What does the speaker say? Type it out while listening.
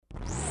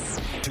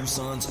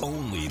Tucson's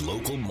only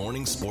local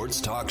morning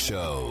sports talk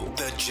show.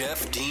 The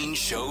Jeff Dean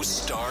Show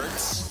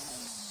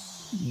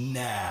starts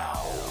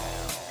now.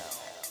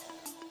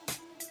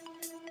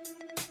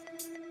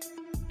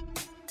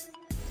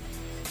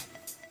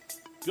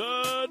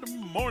 Good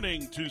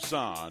morning,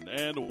 Tucson,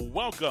 and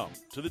welcome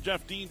to the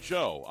Jeff Dean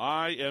Show.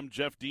 I am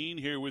Jeff Dean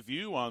here with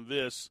you on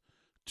this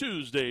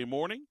Tuesday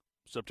morning,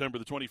 September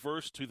the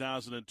 21st,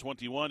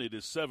 2021. It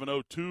is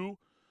 7:02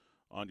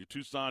 on your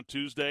Tucson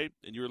Tuesday,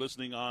 and you're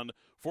listening on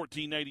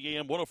 1490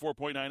 AM,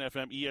 104.9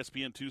 FM,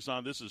 ESPN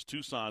Tucson. This is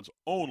Tucson's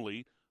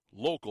only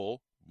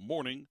local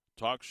morning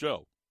talk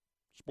show,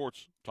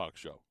 sports talk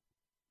show.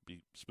 Be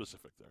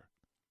specific there.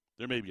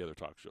 There may be other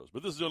talk shows,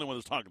 but this is the only one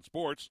that's talking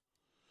sports.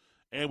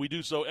 And we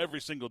do so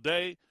every single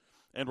day.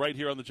 And right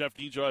here on the Jeff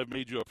Dean Show, I've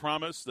made you a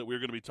promise that we're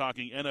going to be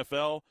talking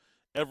NFL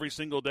every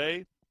single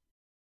day.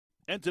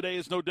 And today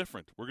is no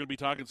different. We're going to be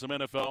talking some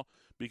NFL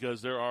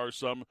because there are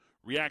some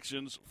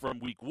reactions from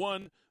Week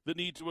 1 that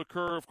need to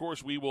occur. Of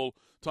course, we will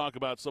talk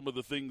about some of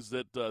the things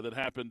that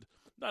happened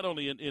not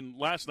only in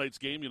last night's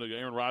game. You know,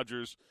 Aaron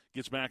Rodgers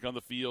gets back on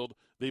the field.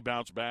 They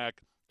bounce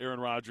back. Aaron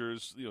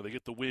Rodgers, you know, they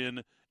get the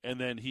win, and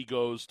then he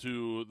goes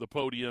to the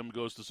podium,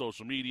 goes to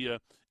social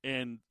media,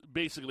 and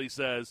basically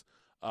says,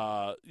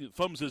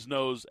 thumbs his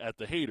nose at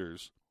the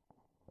haters.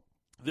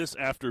 This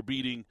after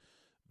beating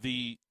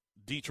the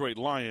Detroit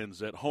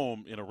Lions at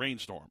home in a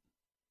rainstorm.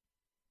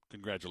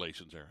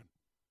 Congratulations, Aaron.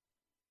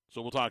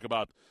 So we'll talk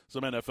about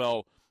some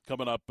NFL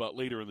coming up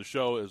later in the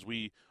show, as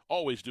we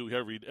always do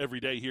every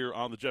day here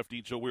on the Jeff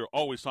Dean Show. We're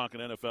always talking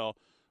NFL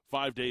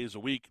 5 days a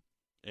week.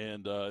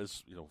 And,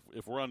 as you know,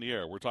 if we're on the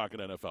air, we're talking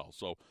NFL.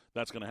 So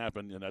that's going to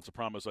happen, and that's a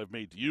promise I've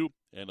made to you,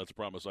 and that's a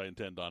promise I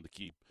intend to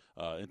keep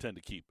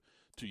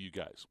to you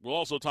guys. We'll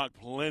also talk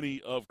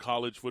plenty of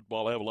college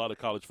football. I have a lot of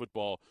college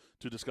football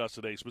to discuss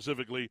today,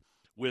 specifically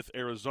with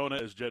Arizona,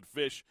 as Jedd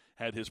Fisch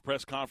had his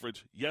press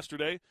conference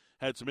yesterday,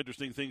 had some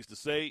interesting things to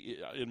say.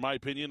 In my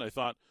opinion, I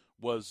thought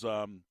was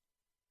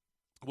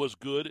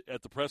good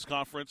at the press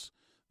conference.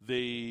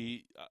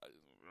 It's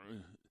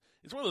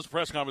one of those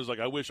press conferences like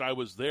I wish I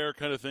was there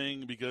kind of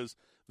thing, because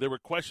there were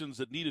questions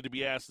that needed to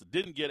be asked that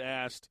didn't get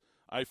asked,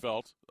 I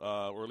felt,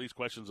 or at least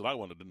questions that I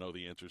wanted to know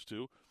the answers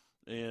to.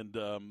 And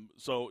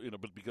so, you know,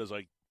 but because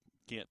I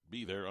can't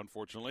be there,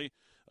 unfortunately,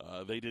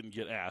 they didn't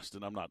get asked.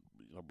 And I'm not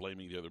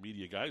blaming the other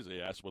media guys. They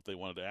asked what they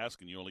wanted to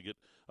ask, and you only get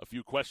a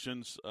few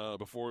questions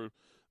before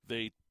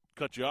they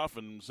cut you off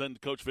and send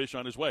Coach Fisch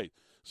on his way.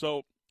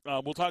 So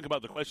we'll talk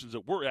about the questions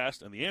that were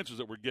asked and the answers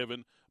that were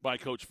given by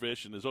Coach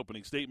Fisch in his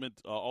opening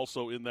statement,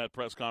 also in that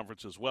press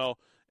conference as well.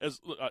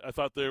 As I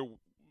thought there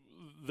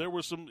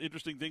were some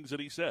interesting things that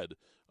he said,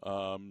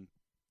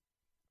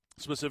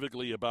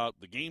 specifically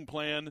about the game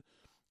plan.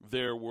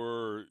 There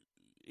were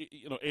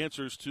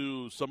answers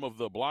to some of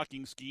the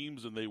blocking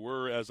schemes, and they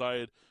were, as I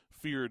had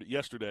feared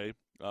yesterday,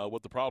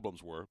 what the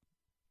problems were.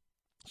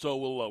 So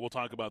we'll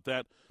talk about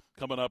that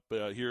coming up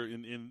here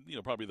in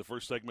probably the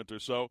first segment or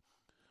so.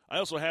 I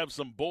also have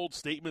some bold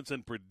statements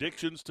and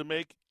predictions to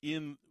make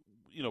in,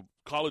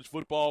 college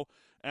football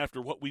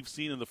after what we've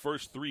seen in the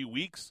first 3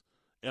 weeks.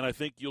 And I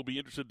think you'll be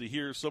interested to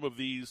hear some of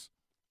these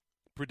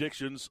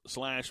predictions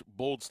 /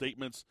 bold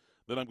statements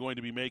that I'm going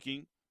to be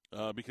making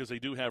because they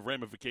do have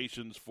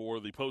ramifications for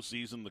the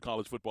postseason, the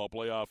college football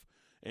playoff,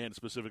 and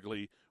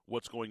specifically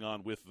what's going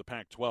on with the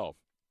Pac-12.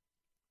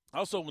 I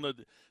also want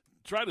to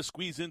try to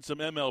squeeze in some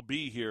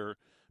MLB here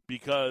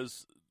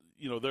because,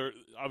 there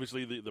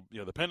obviously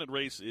the pennant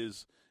race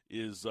is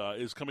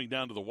coming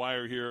down to the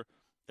wire here,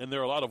 and there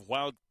are a lot of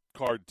wild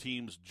card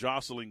teams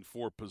jostling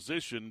for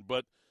position.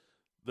 But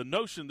the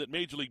notion that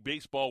Major League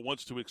Baseball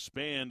wants to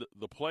expand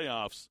the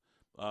playoffs,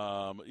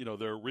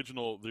 the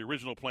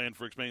original plan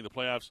for expanding the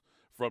playoffs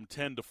from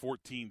 10 to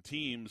 14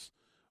 teams,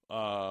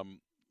 talk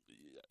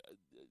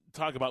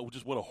about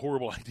just what a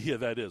horrible idea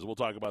that is. We'll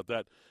talk about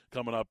that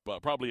coming up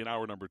probably in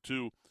hour number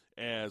 2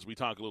 as we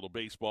talk a little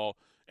baseball.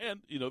 And,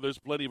 there's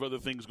plenty of other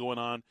things going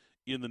on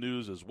in the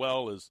news as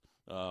well as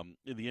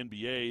in the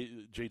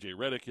NBA. J.J.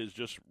 Redick has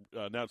just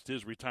announced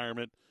his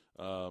retirement.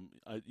 I'm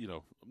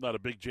not a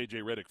big J.J.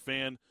 Redick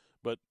fan,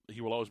 but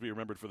he will always be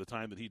remembered for the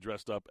time that he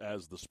dressed up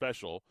as the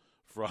Special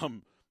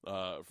from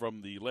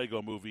the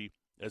Lego movie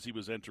as he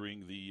was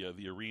entering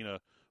the arena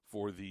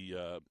for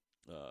the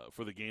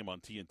game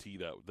on TNT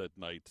that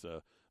night.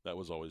 That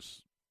was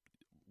always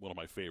one of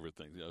my favorite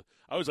things.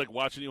 I always like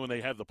watching when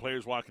they have the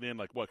players walking in,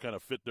 like what kind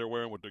of fit they're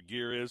wearing, what their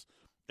gear is,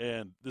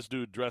 and this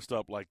dude dressed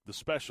up like the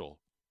Special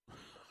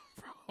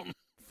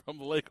from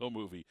the Lego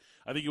movie.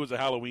 I think it was a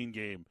Halloween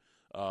game,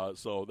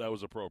 so that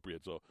was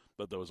appropriate. So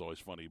that was always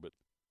funny, but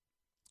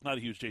not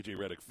a huge J.J.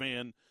 Redick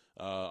fan,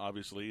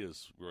 obviously,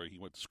 is where he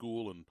went to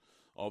school and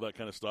all that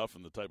kind of stuff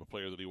and the type of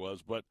player that he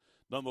was. But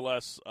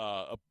nonetheless,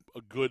 a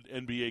good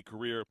NBA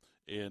career,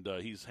 and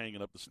he's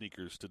hanging up the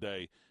sneakers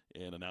today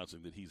and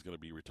announcing that he's going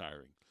to be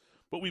retiring.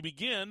 But we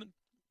begin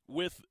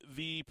with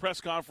the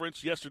press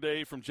conference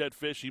yesterday from Jedd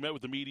Fisch. He met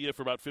with the media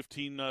for about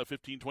 15,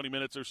 20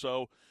 minutes or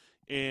so,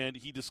 and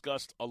he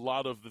discussed a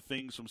lot of the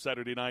things from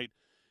Saturday night.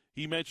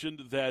 He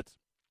mentioned that,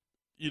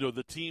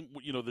 the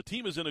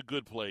team is in a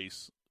good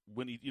place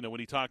when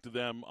he talked to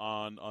them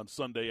on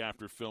Sunday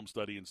after film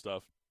study and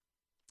stuff.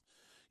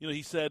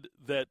 He said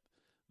that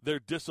they're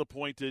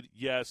disappointed,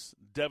 yes,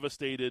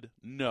 devastated,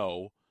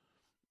 no.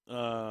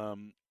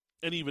 And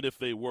even if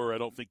they were, I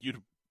don't think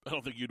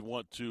you'd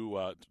want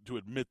to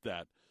admit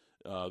that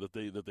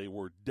they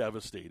were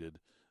devastated.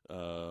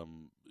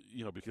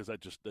 Because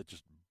that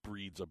just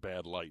breeds a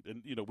bad light.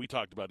 And we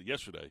talked about it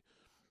yesterday.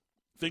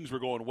 Things were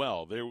going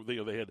well.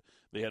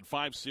 They had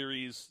 5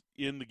 series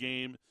in the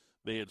game.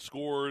 They had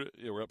scored.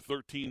 They were up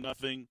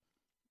 13-0.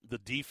 The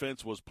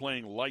defense was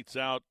playing lights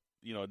out.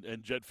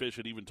 And Jedd Fisch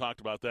had even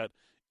talked about that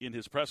in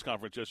his press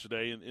conference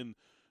yesterday. And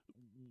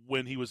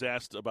when he was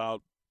asked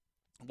about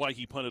why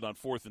he punted on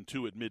 4th and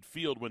 2 at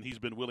midfield when he's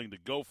been willing to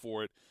go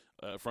for it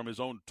from his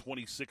own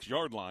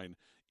 26-yard line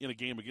in a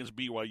game against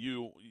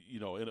BYU,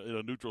 in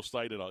a neutral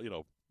site,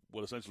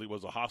 what essentially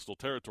was a hostile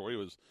territory. It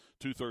was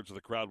 2/3 of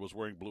the crowd was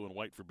wearing blue and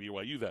white for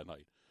BYU that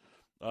night.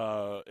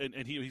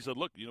 And he said,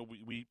 look,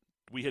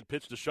 we had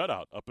pitched a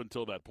shutout up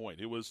until that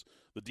point. It was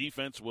the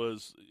defense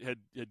had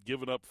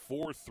given up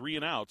 4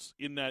 3-and-outs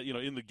in that,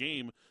 in the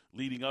game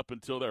leading up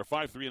until there.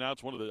 5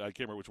 3-and-outs. I can't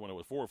remember which one it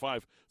was, 4 or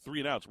 5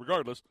 3-and-outs.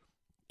 Regardless,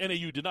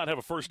 NAU did not have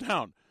a first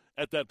down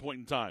at that point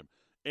in time.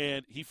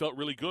 And he felt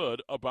really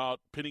good about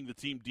pinning the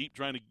team deep,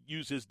 trying to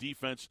use his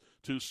defense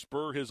to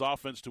spur his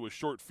offense to a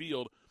short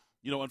field.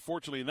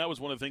 Unfortunately, and that was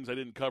one of the things I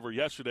didn't cover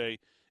yesterday.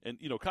 And,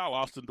 Kyle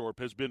Ostendorp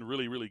has been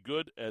really, really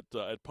good at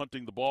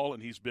punting the ball,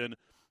 and he's been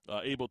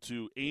able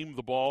to aim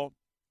the ball,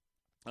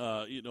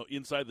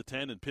 inside the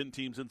 10 and pin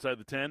teams inside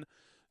the 10.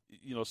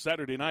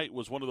 Saturday night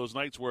was one of those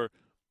nights where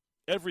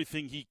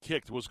everything he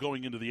kicked was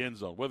going into the end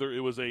zone, whether it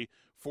was a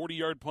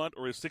 40-yard punt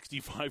or a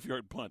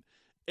 65-yard punt.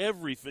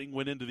 Everything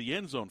went into the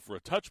end zone for a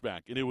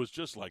touchback, and it was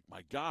just like,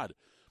 my God,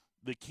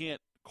 they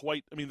can't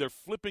quite – they're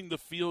flipping the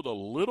field a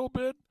little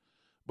bit,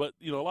 but,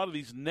 a lot of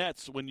these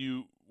nets, when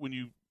you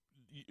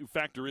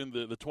factor in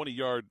the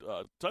 20-yard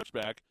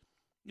touchback,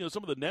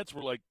 some of the nets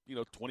were like,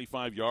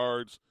 25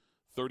 yards,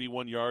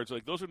 31 yards.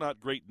 Like, those are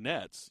not great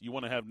nets. You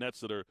want to have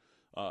nets that are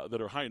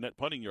high net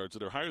punting yards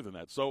that are higher than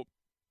that. So,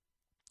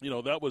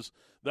 that was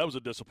a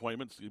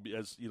disappointment,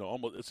 as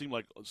almost it seemed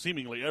like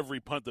seemingly every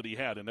punt that he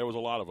had, and there was a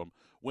lot of them,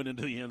 went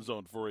into the end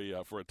zone for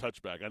a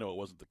touchback. I know it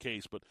wasn't the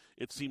case, but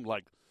it seemed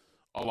like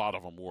a lot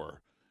of them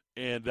were,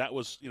 and that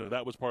was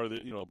part of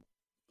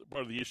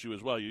the issue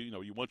as well.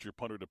 You want your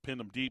punter to pin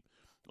them deep,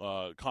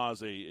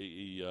 cause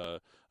a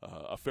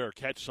fair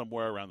catch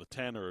somewhere around the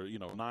 10 or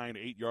 9,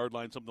 8 yard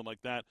line, something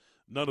like that.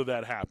 None of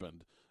that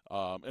happened,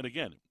 and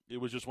again, it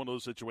was just one of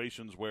those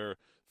situations where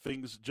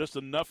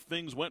enough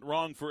things went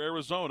wrong for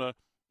Arizona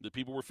that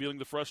people were feeling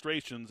the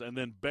frustrations, and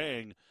then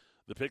bang,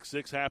 the pick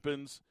six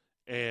happens,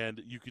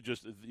 and you could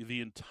just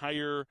the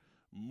entire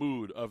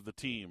mood of the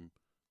team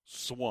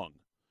swung.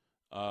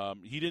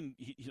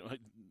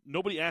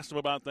 Nobody asked him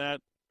about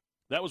that.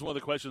 That was one of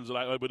the questions that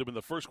I would have been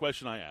the first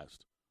question I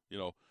asked.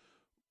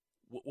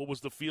 What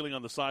was the feeling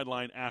on the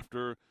sideline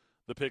after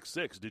the pick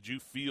six? Did you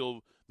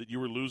feel that you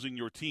were losing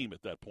your team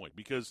at that point?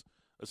 Because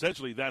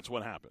essentially that's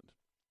what happened.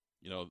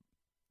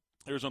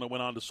 Arizona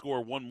went on to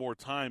score one more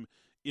time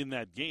in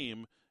that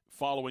game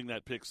following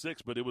that pick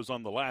six, but it was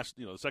on the last,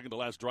 the second to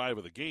last drive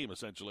of the game,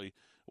 essentially,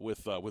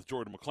 with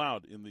Jordan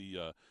McLeod in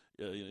the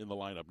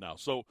lineup now.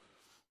 So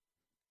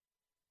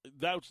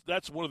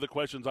that's one of the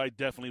questions I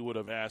definitely would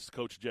have asked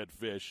Coach Jedd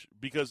Fisch,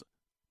 because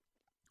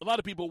a lot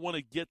of people want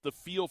to get the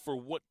feel for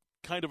what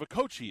kind of a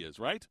coach he is,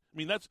 right?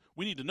 We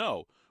need to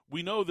know.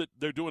 We know that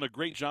they're doing a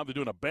great job. They're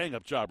doing a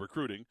bang-up job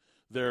recruiting.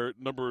 They're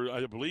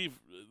I believe,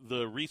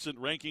 the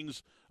recent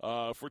rankings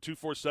for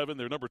 247,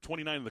 they're number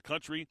 29 in the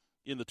country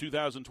in the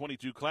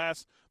 2022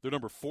 class. They're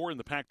number 4 in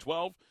the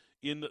Pac-12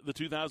 in the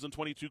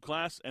 2022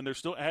 class, and they're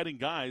still adding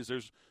guys.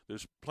 There's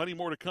plenty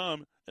more to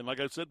come, and like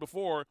I said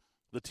before,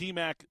 the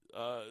TMAC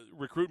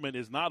recruitment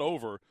is not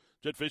over.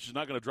 Jedd Fisch is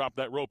not going to drop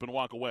that rope and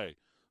walk away.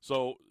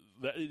 So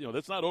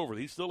that's not over.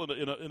 He's still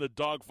in a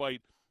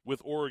dogfight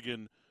with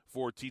Oregon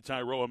for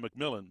Titaroa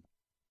McMillan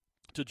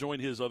to join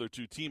his other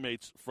 2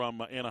 teammates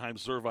from Anaheim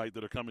Servite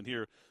that are coming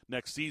here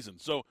next season.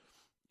 So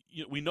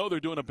we know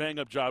they're doing a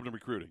bang-up job in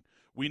recruiting.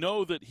 We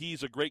know that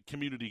he's a great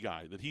community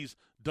guy, that he's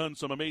done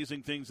some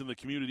amazing things in the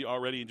community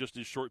already in just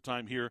his short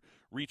time here,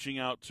 reaching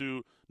out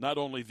to not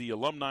only the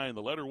alumni and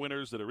the letter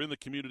winners that are in the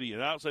community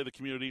and outside the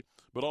community,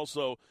 but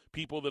also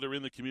people that are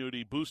in the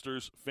community,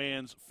 boosters,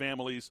 fans,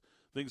 families,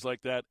 things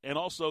like that, and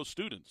also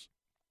students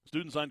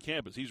on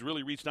campus. He's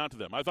really reached out to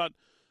them. I thought,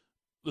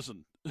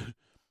 listen,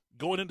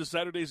 going into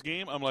Saturday's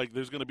game, I'm like,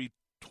 there's going to be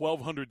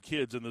 1,200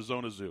 kids in the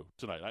Zona Zoo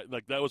tonight.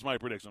 That was my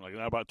prediction.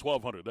 About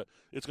 1,200.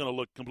 It's going to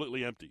look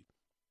completely empty.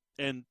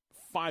 And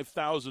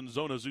 5,000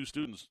 Zona Zoo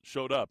students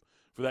showed up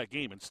for that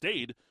game and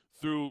stayed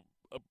through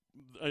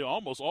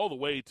almost all the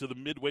way to the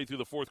midway through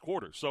the fourth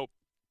quarter. So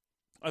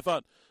I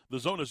thought the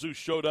Zona Zoo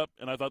showed up,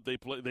 and I thought they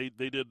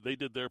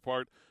did their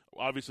part.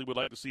 Obviously, would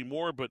like to see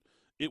more, but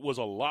it was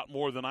a lot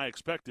more than I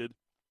expected.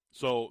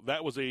 So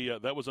that was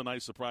a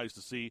nice surprise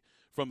to see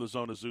from the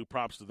Zona Zoo.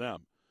 Props to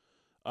them.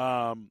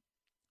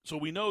 So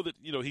we know that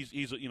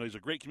he's a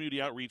great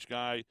community outreach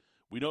guy.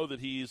 We know that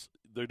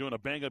they're doing a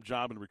bang-up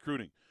job in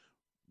recruiting.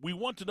 We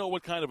want to know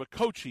what kind of a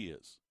coach he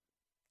is.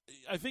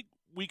 I think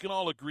we can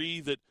all agree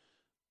that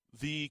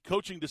the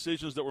coaching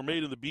decisions that were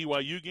made in the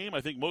BYU game,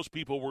 I think most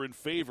people were in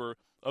favor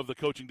of the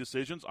coaching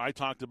decisions. I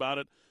talked about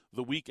it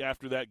the week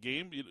after that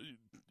game,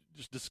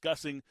 just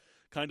discussing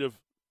kind of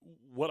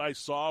what I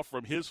saw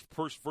from his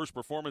first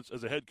performance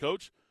as a head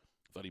coach.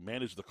 I thought he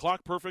managed the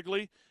clock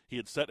perfectly. He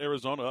had set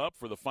Arizona up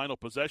for the final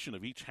possession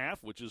of each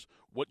half, which is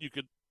what you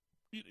could,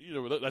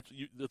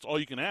 that's all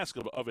you can ask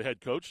of a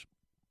head coach,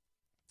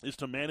 is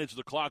to manage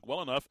the clock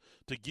well enough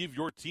to give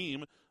your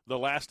team the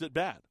last at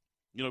bat.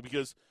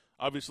 Because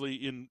obviously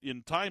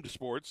in timed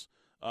sports,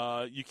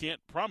 you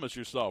can't promise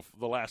yourself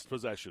the last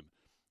possession.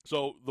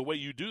 So the way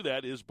you do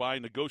that is by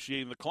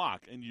negotiating the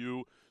clock, and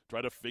you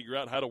try to figure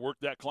out how to work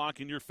that clock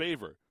in your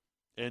favor.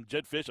 And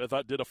Jedd Fisch, I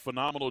thought, did a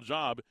phenomenal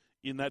job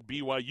in that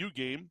BYU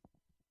game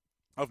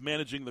of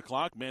managing the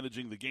clock,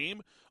 managing the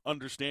game,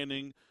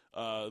 understanding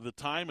the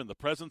time and the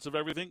presence of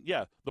everything.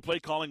 Yeah, the play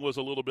calling was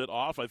a little bit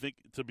off, I think,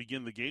 to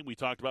begin the game. We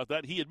talked about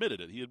that. He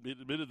admitted it. He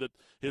admitted that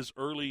his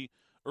early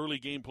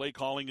game play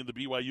calling in the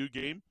BYU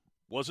game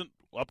wasn't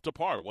up to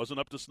par. It wasn't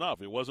up to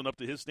snuff. It wasn't up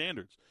to his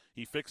standards.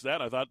 He fixed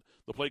that. I thought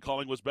the play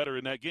calling was better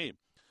in that game.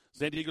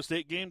 San Diego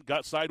State game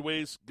got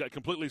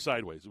completely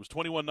sideways. It was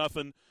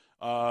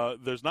 21-0.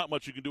 There's not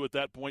much you can do at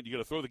that point. You got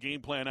to throw the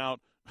game plan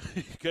out.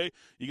 Okay,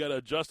 you got to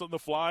adjust on the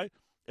fly,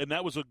 and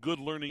that was a good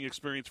learning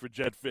experience for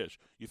Jedd Fisch.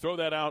 You throw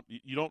that out.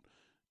 You don't.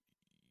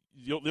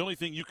 The only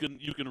thing you can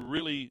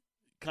really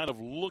kind of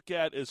look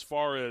at as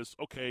far as,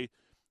 okay,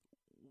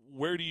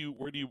 where do you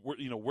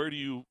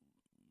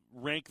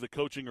rank the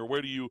coaching, or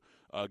where do you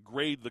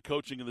grade the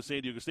coaching in the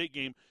San Diego State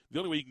game? The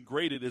only way you can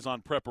grade it is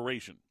on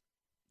preparation.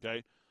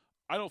 Okay,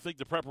 I don't think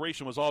the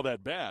preparation was all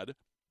that bad.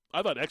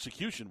 I thought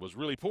execution was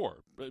really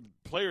poor.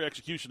 Player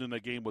execution in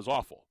that game was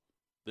awful.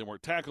 They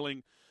weren't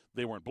tackling,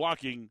 they weren't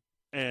blocking,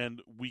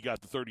 and we got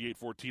the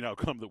 38-14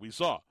 outcome that we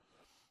saw.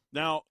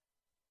 Now,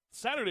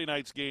 Saturday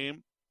night's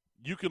game,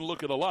 you can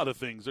look at a lot of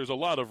things. There's a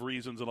lot of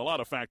reasons and a lot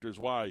of factors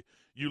why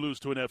you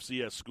lose to an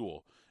FCS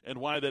school, and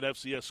why that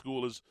FCS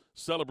school is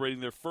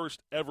celebrating their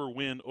first ever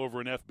win over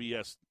an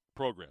FBS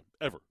program,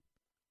 ever.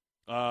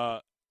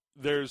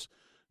 There's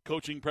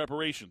coaching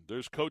preparation.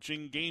 There's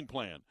coaching game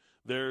plan.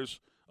 There's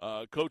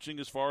coaching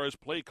as far as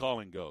play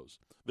calling goes.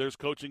 There's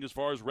coaching as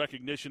far as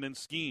recognition and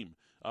scheme,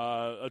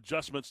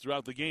 adjustments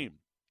throughout the game.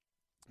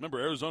 Remember,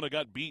 Arizona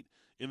got beat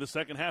in the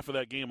second half of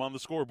that game on the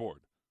scoreboard.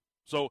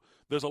 So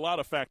there's a lot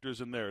of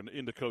factors in there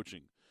into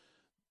coaching.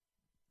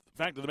 The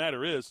fact of the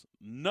matter is,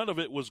 none of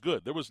it was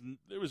good. There was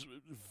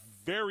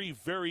very,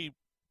 very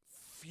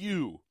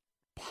few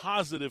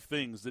positive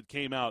things that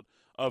came out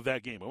of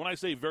that game. And when I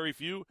say very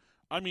few,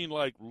 I mean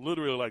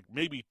literally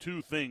maybe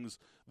two things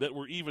that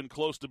were even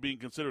close to being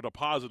considered a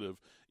positive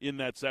in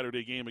that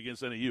Saturday game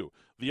against NAU.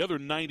 The other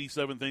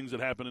 97 things that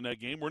happened in that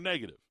game were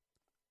negative.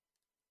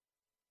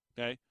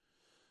 Okay?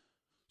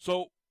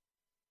 So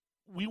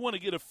we want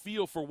to get a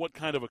feel for what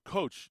kind of a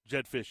coach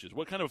Jedd Fisch is.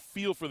 What kind of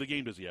feel for the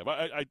game does he have?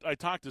 I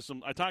talked to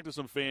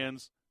some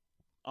fans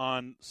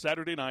on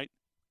Saturday night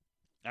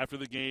after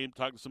the game.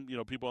 Talked to some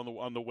people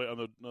on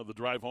the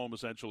drive home,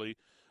 essentially.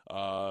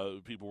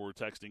 People were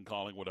texting,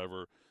 calling,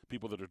 whatever.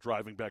 People that are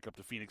driving back up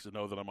to Phoenix to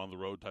know that I'm on the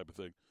road, type of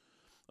thing.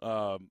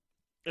 And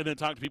then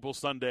talked to people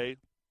Sunday,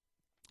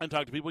 and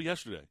talked to people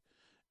yesterday,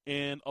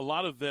 and a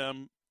lot of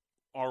them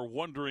are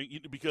wondering,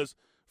 because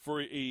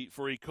for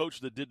a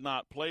coach that did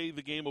not play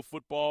the game of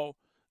football,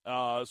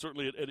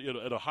 certainly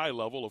at a high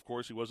level, of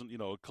course, he wasn't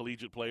a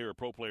collegiate player or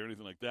pro player or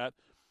anything like that,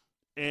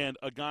 and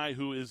a guy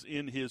who is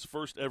in his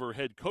first ever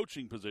head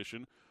coaching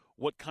position,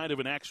 what kind of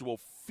an actual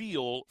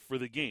feel for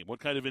the game? What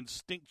kind of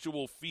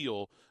instinctual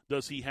feel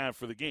does he have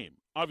for the game?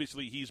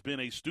 Obviously, he's been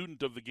a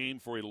student of the game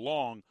for a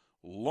long,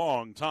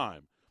 long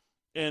time.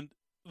 And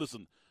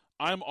listen,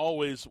 I'm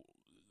always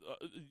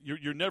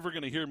you're never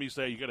going to hear me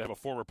say you got to have a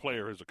former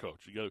player as a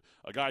coach. You got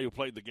a guy who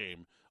played the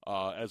game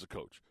as a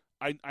coach.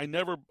 I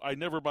never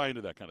buy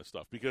into that kind of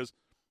stuff, because,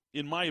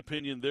 in my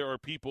opinion, there are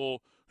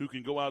people who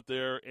can go out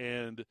there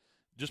and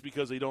just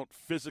because they don't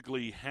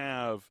physically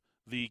have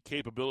the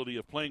capability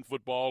of playing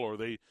football, or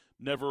they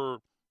never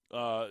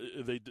got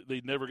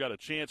a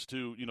chance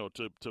to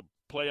to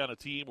play on a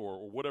team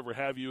or whatever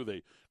have you.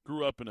 They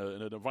grew up in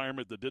an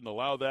environment that didn't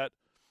allow that.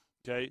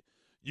 Okay,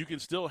 you can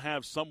still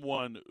have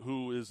someone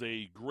who is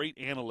a great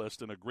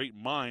analyst and a great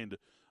mind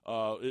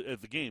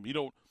at the game. You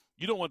don't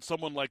want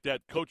someone like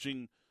that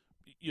coaching,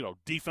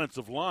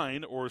 defensive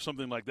line or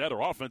something like that,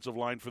 or offensive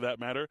line for that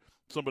matter.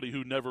 Somebody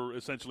who never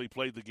essentially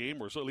played the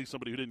game, or at least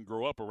somebody who didn't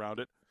grow up around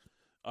it.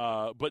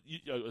 But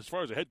as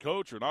far as a head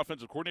coach or an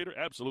offensive coordinator,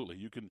 absolutely,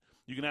 you can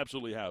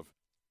absolutely have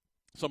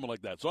someone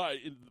like that. So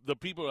the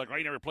people are like,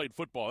 I never played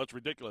football. That's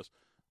ridiculous.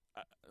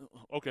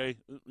 Okay,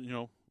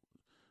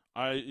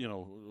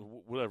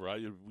 whatever.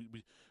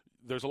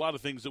 There's a lot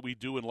of things that we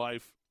do in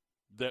life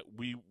that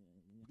we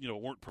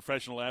weren't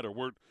professional at or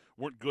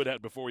weren't good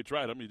at before we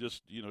tried them. You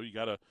just you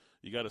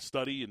gotta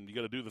study, and you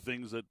gotta do the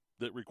things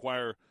that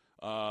require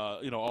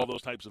all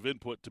those types of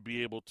input to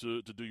be able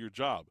to do your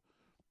job.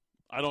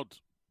 I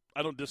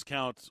don't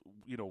discount,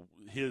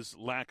 his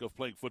lack of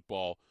playing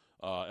football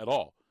at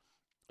all.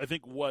 I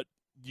think what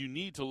you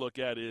need to look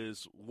at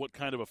is what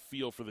kind of a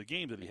feel for the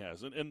game that he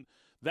has. And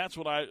that's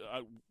what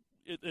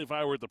if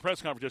I were at the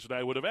press conference yesterday,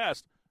 I would have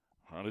asked,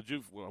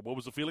 what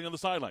was the feeling on the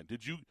sideline?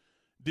 Did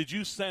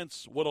you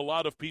sense what a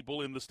lot of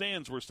people in the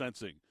stands were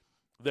sensing,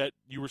 that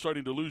you were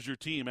starting to lose your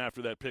team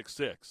after that pick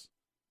six?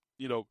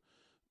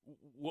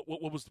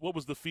 What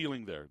was the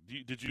feeling there?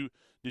 Did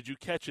you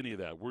catch any of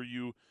that? Were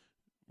you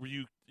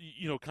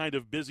kind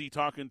of busy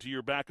talking to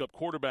your backup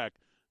quarterback,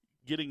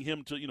 getting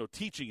him to,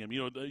 teaching him,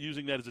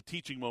 using that as a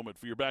teaching moment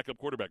for your backup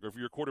quarterback or for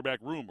your quarterback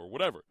room or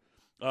whatever?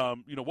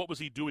 What was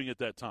he doing at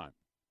that time?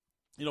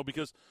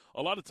 Because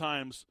a lot of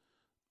times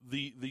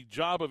the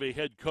job of a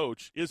head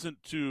coach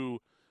isn't to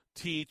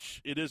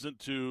teach, it isn't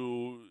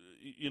to,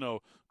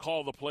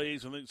 call the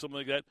plays and something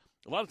like that.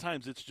 A lot of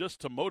times it's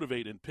just to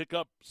motivate and pick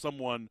up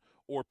someone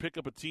or pick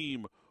up a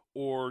team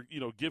or,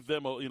 give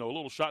them a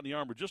little shot in the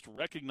arm, or just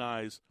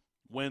recognize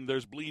when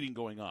there's bleeding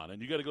going on.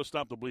 And you got to go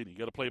stop the bleeding. You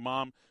got to play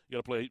mom, you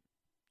got to play,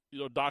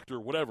 doctor,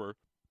 whatever,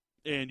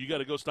 and you got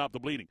to go stop the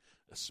bleeding,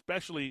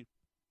 especially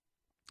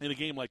in a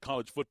game like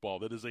college football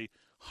that is a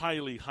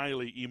highly,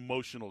 highly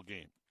emotional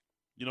game.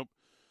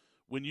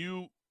 When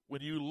you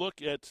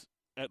look at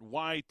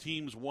why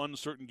teams won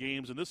certain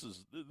games, and this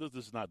is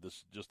not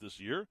just this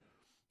year.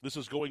 This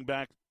is going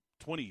back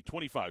 20,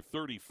 25,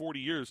 30, 40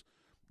 years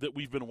that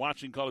we've been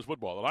watching college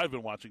football, that I've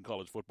been watching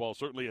college football,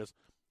 certainly as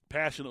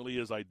passionately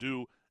as I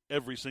do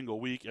every single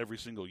week, every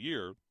single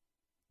year.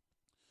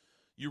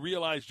 You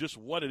realize just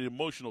what an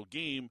emotional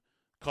game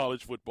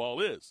college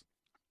football is.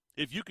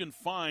 If you can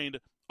find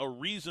a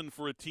reason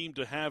for a team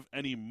to have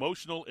an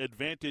emotional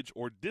advantage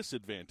or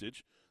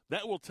disadvantage,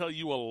 that will tell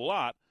you a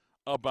lot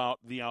about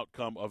the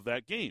outcome of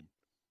that game.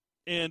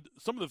 And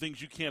some of the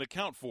things you can't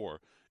account for,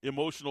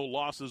 emotional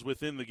losses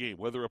within the game,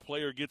 whether a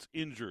player gets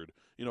injured,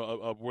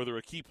 whether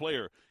a key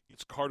player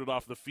gets carted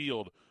off the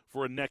field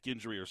for a neck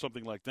injury or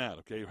something like that,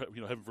 okay,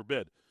 heaven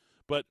forbid.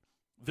 But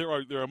there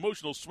are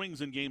emotional swings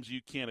in games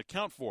you can't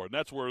account for, and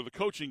that's where the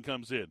coaching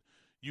comes in.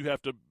 You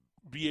have to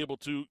be able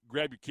to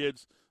grab your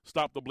kids,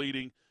 stop the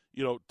bleeding,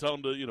 tell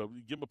them to,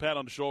 give them a pat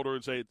on the shoulder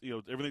and say,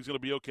 everything's going to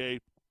be okay.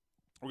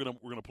 We're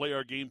gonna play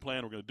our game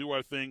plan. We're gonna do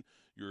our thing.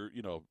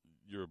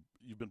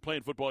 You've been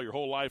playing football your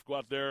whole life. Go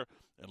out there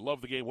and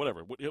love the game.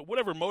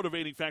 Whatever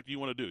motivating factor you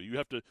want to do. You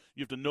have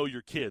to know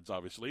your kids,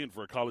 obviously. And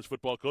for a college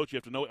football coach, you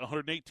have to know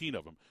 118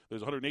 of them.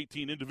 There's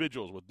 118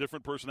 individuals with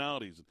different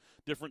personalities and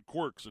different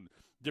quirks and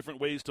different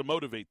ways to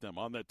motivate them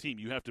on that team.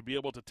 You have to be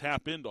able to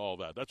tap into all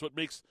that. That's what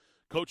makes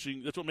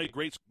coaching. That's what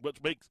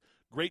makes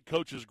great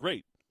coaches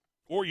great.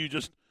 Or you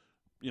just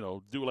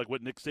do like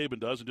what Nick Saban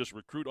does and just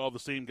recruit all the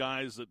same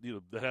guys that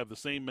that have the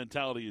same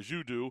mentality as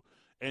you do,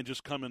 and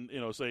just come and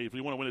say, if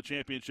you want to win a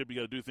championship, you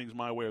got to do things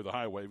my way or the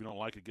highway. If you don't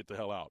like it, get the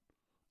hell out.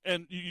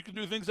 And you can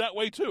do things that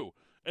way too,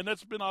 and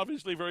that's been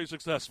obviously very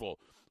successful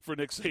for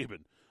Nick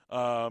Saban.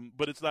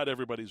 But it's not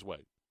everybody's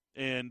way,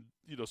 and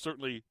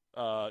certainly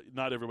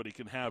not everybody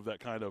can have that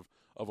kind of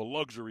a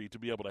luxury to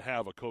be able to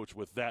have a coach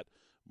with that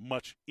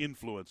much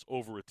influence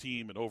over a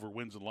team and over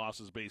wins and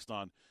losses based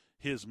on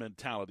his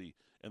mentality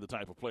and the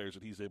type of players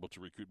that he's able to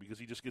recruit, because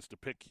he just gets to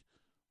pick.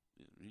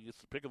 He gets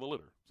the pick of the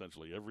litter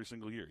essentially every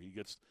single year. He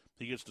gets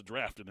to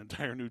draft an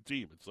entire new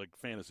team. It's like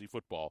fantasy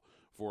football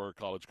for a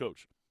college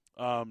coach.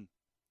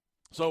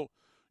 So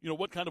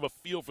what kind of a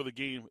feel for the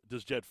game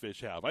does Jedd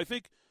Fisch have? I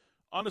think,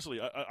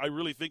 honestly, I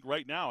really think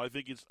right now, I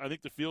think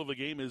the feel of the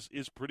game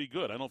is pretty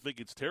good. I don't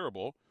think it's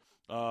terrible.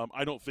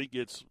 I don't think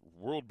it's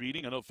world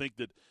beating. I don't think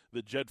that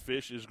Jedd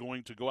Fisch is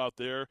going to go out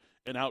there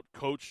and out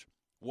coach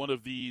one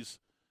of these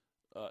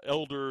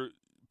elder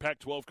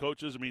Pac-12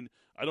 coaches. I mean,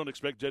 I don't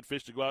expect Jedd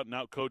Fisch to go out and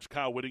out-coach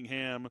Kyle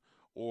Whittingham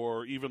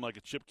or even like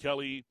a Chip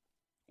Kelly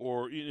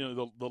or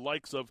the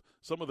likes of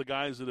some of the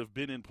guys that have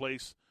been in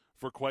place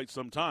for quite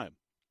some time.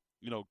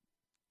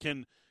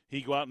 Can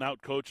he go out and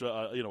out-coach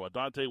a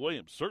Dante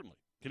Williams? Certainly.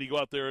 Can he go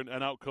out there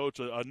and out-coach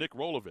a Nick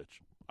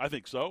Rolovich? I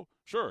think so.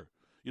 Sure.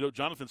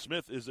 Jonathan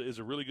Smith is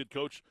a really good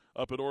coach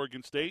up at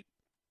Oregon State.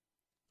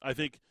 I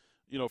think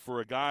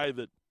for a guy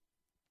that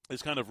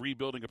is kind of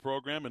rebuilding a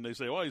program, and they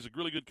say, oh, he's a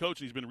really good coach,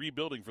 and he's been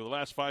rebuilding for the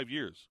last 5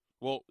 years.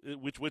 Well,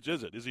 which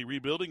is it? Is he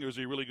rebuilding, or is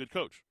he a really good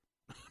coach?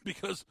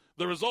 Because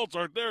the results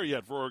aren't there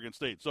yet for Oregon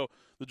State. So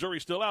the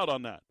jury's still out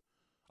on that.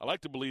 I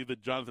like to believe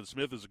that Jonathan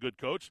Smith is a good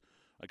coach.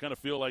 I kind of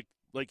feel like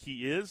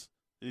he is,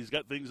 and he's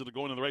got things that are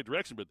going in the right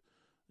direction, but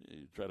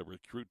you try to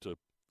recruit to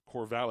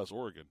Corvallis,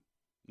 Oregon.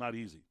 Not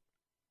easy.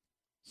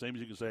 Same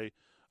as you can say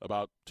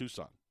about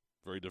Tucson.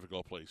 Very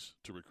difficult place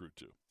to recruit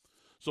to.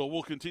 So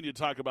we'll continue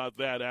to talk about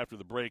that after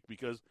the break,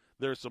 because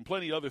there's some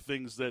plenty other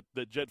things that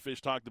Jedd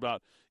Fisch talked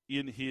about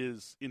in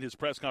his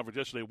press conference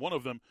yesterday. One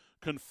of them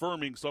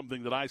confirming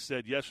something that I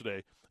said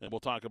yesterday, and we'll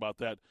talk about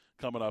that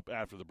coming up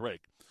after the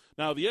break.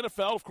 Now, the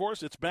NFL, of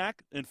course, it's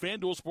back, and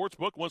FanDuel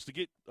Sportsbook wants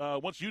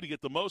you to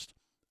get the most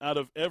out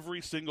of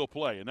every single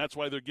play, and that's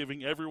why they're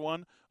giving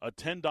everyone a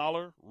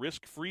 $10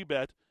 risk-free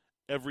bet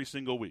every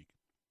single week.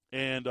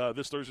 And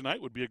this Thursday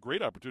night would be a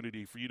great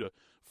opportunity for you to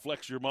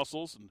flex your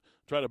muscles and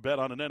try to bet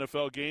on an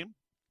NFL game,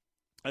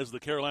 as the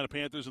Carolina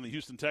Panthers and the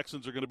Houston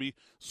Texans are going to be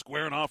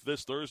squaring off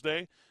this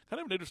Thursday.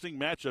 Kind of an interesting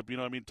matchup.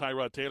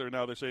 Tyrod Taylor,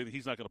 now they're saying that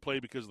he's not going to play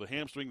because of the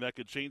hamstring. That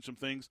could change some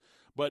things.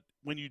 But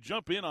when you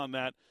jump in on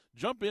that,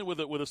 jump in with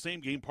a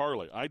same-game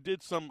parlay. I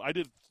did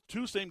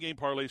 2 same-game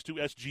parlays, 2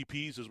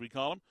 SGPs as we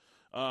call them.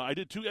 I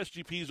did 2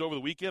 SGPs over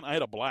the weekend. I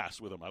had a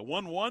blast with them. I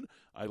won one.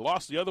 I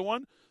lost the other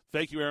one.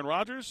 Thank you, Aaron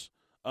Rodgers,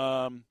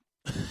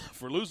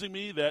 for losing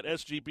me that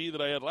SGP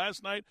that I had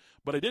last night.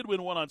 But I did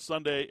win one on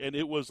Sunday, and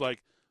it was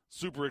like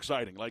super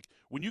exciting. Like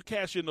when you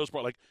cash in those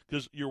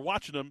because you're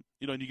watching them,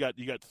 and you got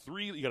a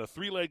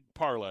 3-leg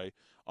parlay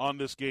on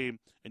this game,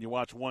 and you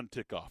watch one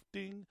tick off,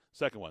 ding,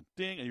 second one,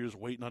 ding, and you're just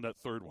waiting on that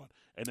third one,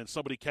 and then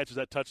somebody catches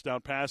that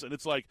touchdown pass, and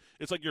it's like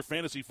your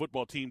fantasy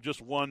football team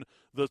just won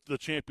the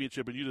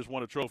championship, and you just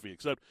won a trophy.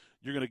 Except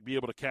you're going to be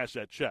able to cash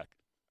that check,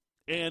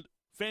 and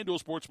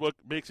FanDuel Sportsbook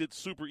makes it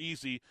super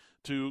easy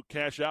to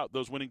cash out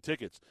those winning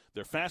tickets.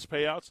 They're fast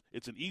payouts.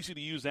 It's an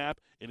easy-to-use app,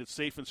 and it's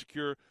safe and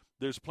secure.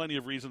 There's plenty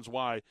of reasons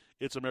why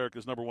it's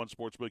America's #1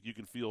 sportsbook. You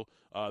can feel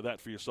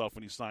that for yourself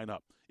when you sign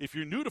up. If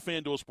you're new to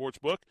FanDuel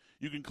Sportsbook,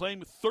 you can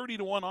claim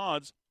 30-1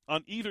 odds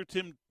on either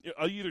team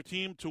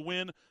to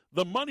win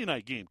the Monday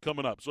night game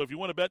coming up. So if you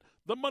want to bet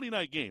the Monday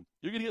night game,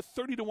 you're going to get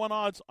 30-1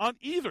 odds on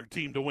either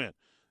team to win.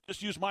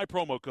 Just use my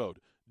promo code,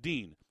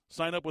 DEAN.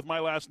 Sign up with my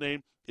last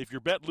name. If your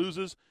bet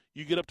loses,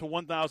 you get up to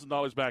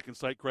 $1,000 back in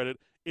site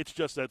credit. It's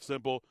just that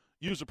simple.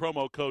 Use the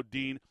promo code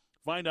DEAN.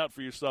 Find out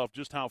for yourself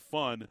just how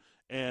fun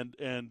and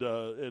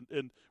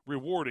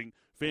rewarding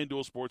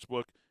FanDuel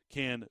Sportsbook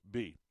can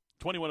be.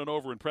 21 and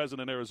over and present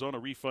in Arizona.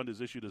 Refund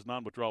is issued as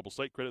non-withdrawable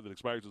site credit that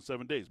expires in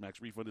 7 days.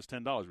 Max refund is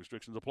 $10.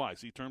 Restrictions apply.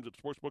 See terms at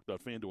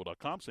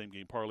sportsbook.fanduel.com. Same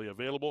game parlay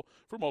available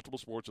for multiple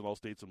sports in all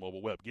states and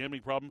mobile web.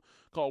 Gambling problem?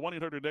 Call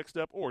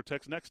 1-800-NEXT-STEP or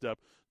text NEXT-STEP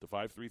to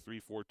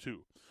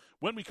 53342.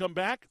 When we come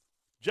back,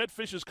 Jedd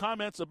Fisch's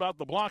comments about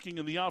the blocking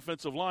in the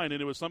offensive line,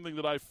 and it was something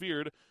that I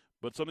feared,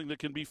 but something that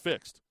can be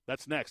fixed.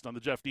 That's next on the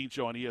Jeff Dean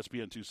Show on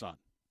ESPN Tucson.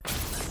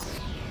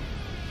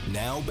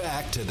 Now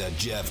back to the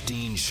Jeff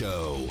Dean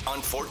Show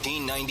on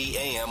 1490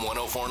 AM,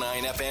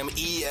 104.9 FM,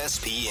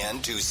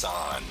 ESPN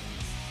Tucson.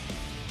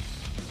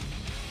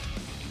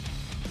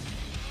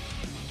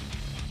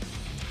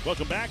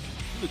 Welcome back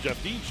to the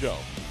Jeff Dean Show.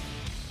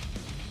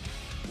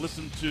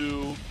 Listen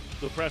to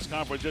the press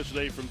conference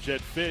yesterday from Jedd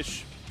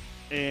Fisch,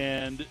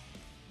 and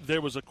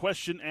there was a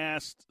question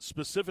asked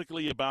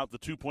specifically about the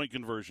two-point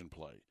conversion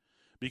play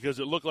because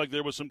it looked like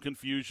there was some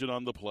confusion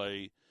on the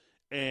play.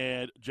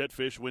 And Jedd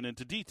Fisch went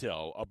into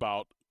detail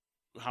about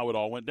how it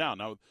all went down.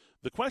 Now,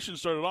 the question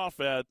started off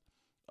at,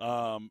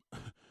 can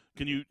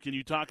you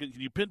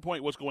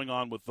pinpoint what's going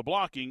on with the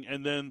blocking?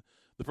 And then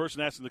the person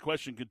asking the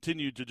question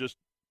continued to just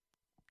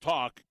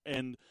talk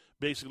and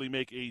basically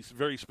make a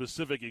very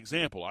specific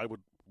example. I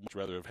would much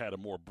rather have had a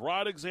more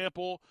broad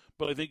example,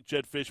 but I think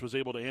Jedd Fisch was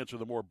able to answer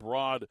the more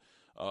broad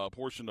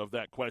portion of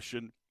that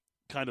question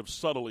kind of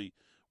subtly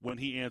when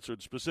he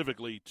answered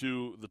specifically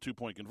to the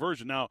two-point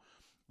conversion. Now,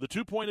 the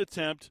two-point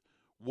attempt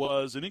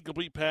was an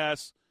incomplete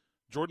pass.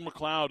 Jordan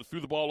McLeod threw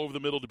the ball over the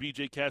middle to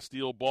B.J.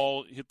 Castile.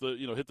 Ball hit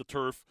the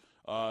turf,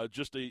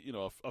 just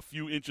a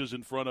few inches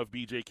in front of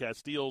B.J.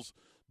 Castile's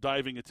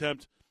diving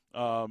attempt,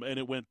 and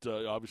it went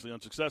obviously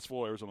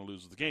unsuccessful. Arizona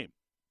loses the game.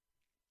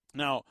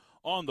 Now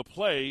on the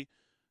play,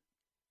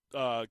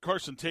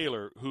 Carson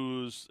Taylor,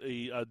 who's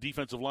a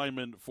defensive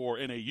lineman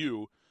for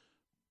NAU,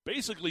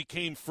 basically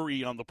came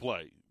free on the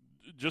play.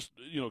 Just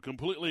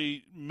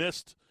completely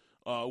missed.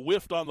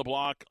 Whiffed on the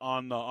block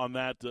on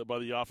that by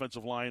the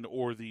offensive line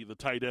or the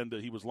tight end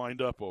that he was lined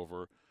up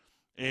over.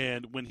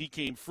 And when he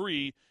came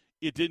free,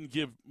 it didn't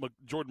give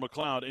Jordan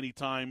McLeod any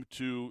time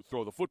to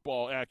throw the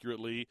football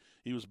accurately.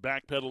 He was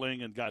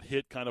backpedaling and got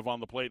hit kind of on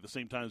the play at the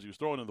same time as he was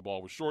throwing, and the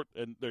ball was short,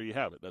 and there you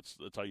have it. That's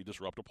how you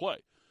disrupt a play.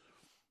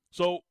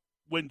 So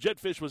when Jedd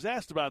Fisch was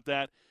asked about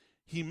that,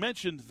 he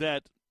mentioned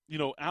that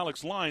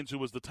Alex Lyons, who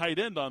was the tight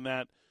end on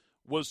that,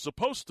 was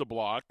supposed to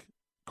block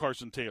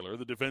Carson Taylor,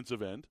 the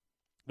defensive end.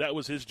 That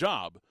was his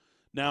job.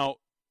 Now,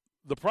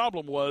 the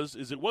problem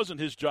is it wasn't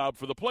his job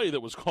for the play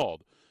that was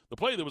called. The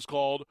play that was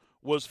called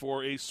was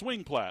for a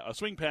swing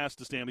pass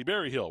to Stanley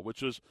Berryhill,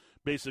 which was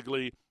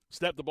basically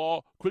step the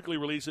ball, quickly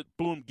release it,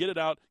 boom, get it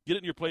out, get it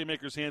in your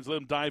playmaker's hands, let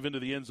him dive into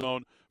the end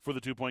zone for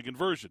the two-point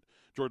conversion.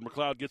 Jordan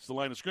McLeod gets to the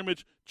line of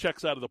scrimmage,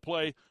 checks out of the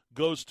play,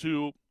 goes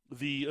to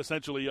the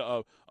essentially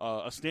a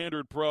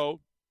standard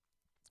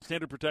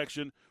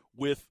protection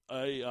with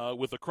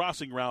a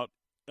crossing route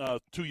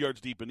 2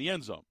 yards deep in the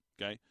end zone.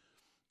 Okay.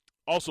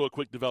 Also a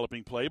quick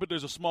developing play, but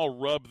there's a small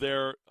rub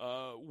there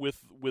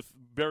with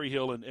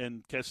Berryhill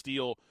and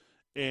Castile,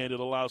 and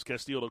it allows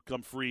Castile to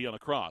come free on a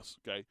cross.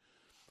 Okay.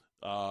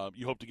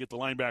 You hope to get the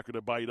linebacker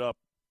to bite up,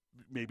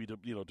 maybe to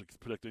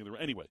protect the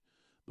anyway,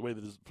 the way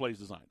that the play is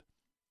designed.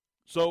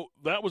 So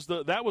that was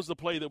the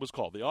play that was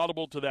called, the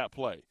audible to that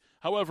play.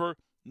 However,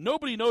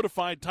 nobody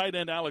notified tight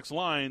end Alex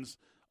Lyons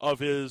of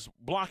his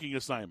blocking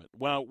assignment.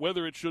 Well,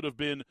 whether it should have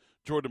been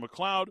Jordan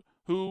McLeod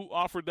who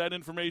offered that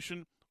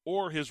information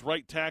or his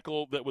right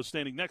tackle that was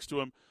standing next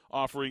to him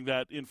offering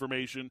that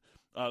information.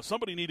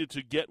 Somebody needed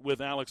to get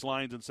with Alex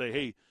Lyons and say,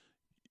 hey,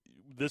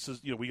 this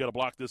is, we got to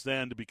block this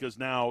end because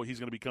now he's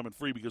going to be coming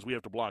free because we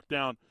have to block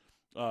down,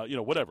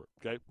 whatever,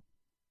 okay?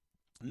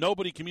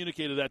 Nobody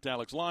communicated that to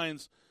Alex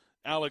Lyons.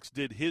 Alex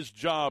did his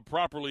job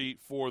properly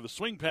for the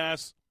swing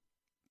pass.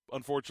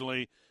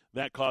 Unfortunately,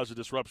 that caused a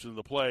disruption in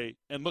the play.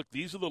 And look,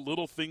 these are the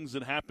little things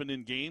that happen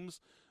in games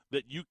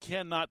that you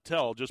cannot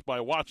tell just by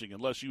watching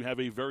unless you have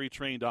a very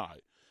trained eye.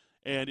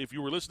 And if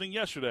you were listening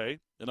yesterday,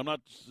 and I'm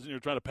not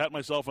trying to pat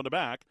myself on the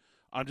back,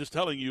 I'm just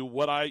telling you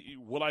what I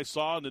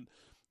saw. And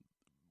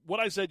what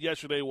I said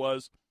yesterday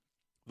was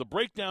the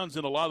breakdowns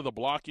in a lot of the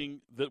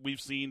blocking that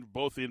we've seen,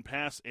 both in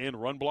pass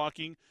and run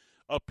blocking,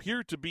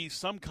 appear to be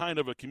some kind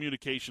of a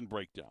communication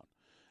breakdown.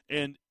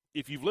 And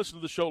if you've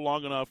listened to the show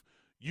long enough,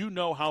 you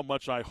know how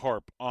much I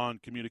harp on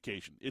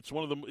communication. It's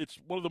one of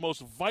the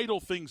most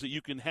vital things that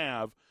you can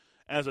have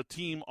as a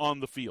team on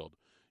the field.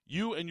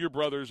 You and your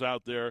brothers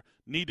out there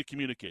need to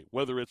communicate,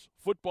 whether it's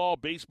football,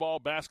 baseball,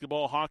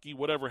 basketball, hockey,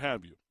 whatever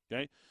have you.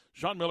 Okay?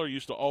 Sean Miller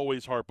used to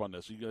always harp on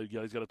this. You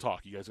guys got to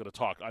talk. You guys got to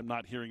talk. I'm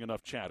not hearing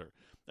enough chatter.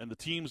 And the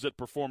teams that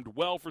performed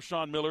well for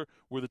Sean Miller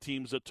were the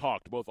teams that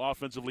talked, both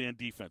offensively and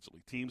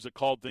defensively, teams that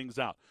called things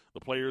out,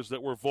 the players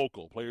that were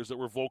vocal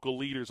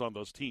leaders on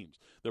those teams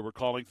that were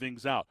calling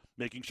things out,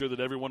 making sure that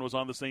everyone was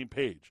on the same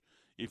page.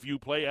 If you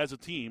play as a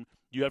team,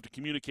 you have to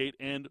communicate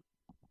and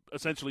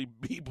essentially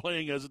be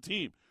playing as a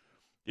team.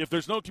 If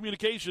there's no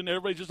communication,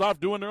 everybody's just off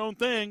doing their own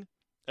thing,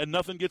 and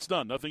nothing gets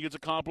done, nothing gets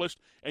accomplished,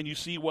 and you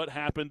see what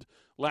happened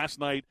last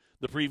night,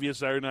 the previous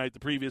Saturday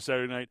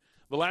night.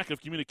 The lack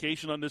of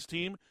communication on this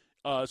team,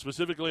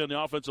 specifically on the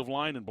offensive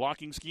line and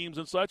blocking schemes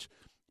and such,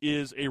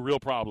 is a real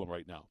problem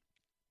right now.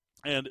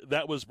 And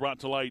that was brought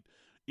to light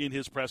in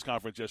his press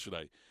conference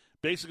yesterday,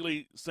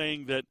 basically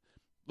saying that,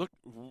 look,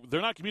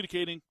 they're not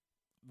communicating.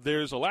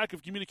 There's a lack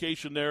of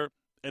communication there,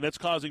 and that's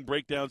causing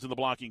breakdowns in the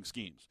blocking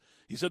schemes.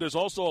 He said there's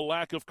also a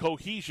lack of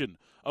cohesion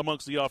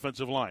amongst the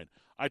offensive line.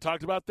 I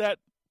talked about that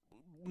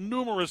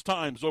numerous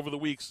times over the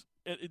weeks,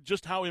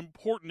 just how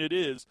important it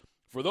is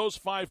for those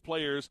five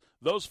players,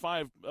 those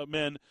five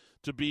men,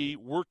 to be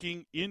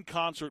working in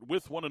concert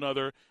with one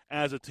another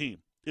as a team.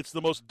 It's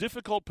the most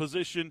difficult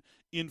position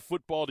in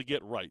football to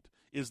get right,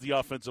 is the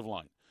offensive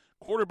line.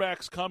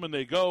 Quarterbacks come and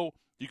they go.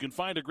 You can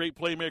find a great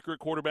playmaker at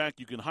quarterback.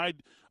 You can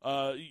hide,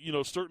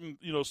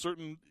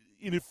 certain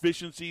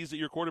inefficiencies that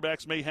your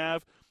quarterbacks may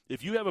have.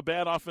 If you have a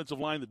bad offensive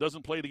line that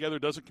doesn't play together,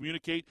 doesn't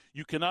communicate,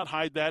 you cannot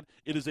hide that.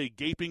 It is a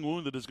gaping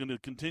wound that is going to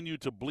continue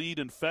to bleed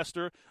and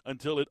fester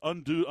until it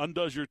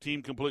undoes your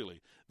team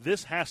completely.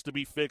 This has to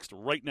be fixed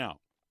right now.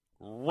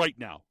 Right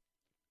now.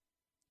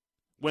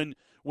 When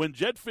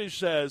Jetfish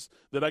says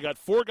that I got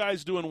four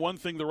guys doing one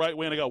thing the right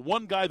way and I got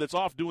one guy that's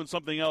off doing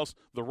something else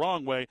the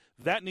wrong way,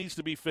 that needs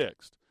to be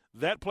fixed.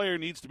 That player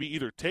needs to be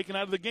either taken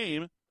out of the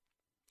game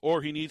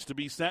or he needs to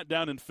be sat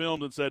down and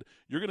filmed and said,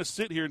 you're going to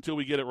sit here until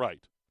we get it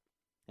right.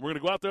 We're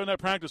going to go out there on that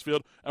practice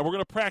field, and we're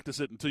going to practice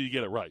it until you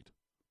get it right.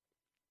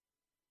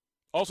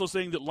 Also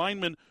saying that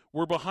linemen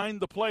were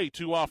behind the play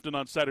too often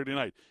on Saturday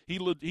night.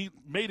 He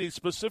made a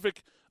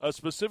specific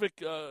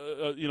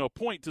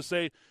point to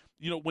say,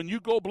 when you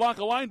go block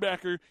a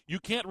linebacker, you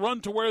can't run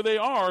to where they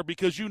are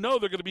because you know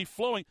they're going to be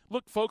flowing.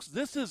 Look, folks,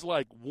 this is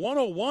like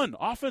 101,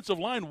 offensive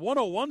line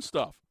 101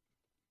 stuff.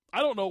 I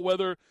don't know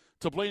whether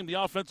to blame the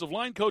offensive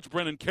line coach,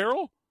 Brennan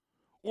Carroll,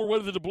 or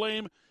whether to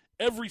blame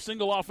every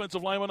single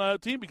offensive lineman on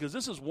that team, because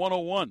this is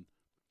 101.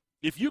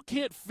 If you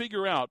can't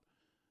figure out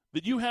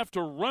that you have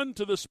to run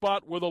to the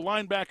spot where the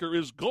linebacker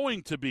is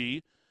going to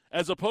be,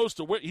 as opposed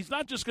to where he's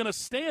not just going to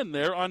stand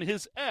there on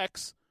his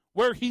X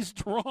where he's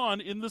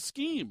drawn in the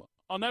scheme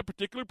on that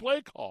particular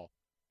play call.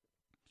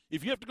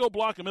 If you have to go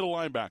block a middle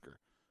linebacker,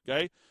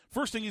 okay,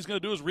 first thing he's going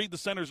to do is read the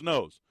center's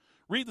nose.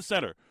 Read the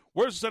center.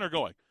 Where's the center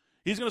going?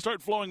 He's going to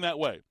start flowing that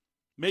way.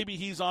 Maybe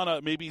he's on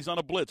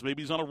a blitz.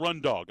 Maybe he's on a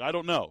run dog. I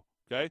don't know,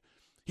 okay?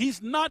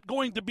 He's not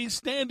going to be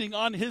standing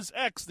on his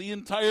X the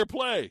entire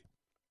play.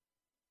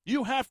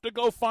 You have to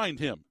go find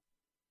him.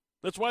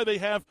 That's why they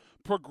have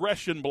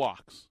progression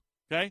blocks,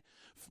 okay?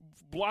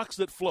 Blocks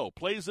that flow,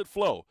 plays that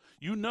flow.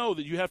 You know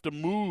that you have to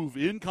move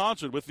in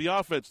concert with the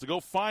offense to go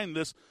find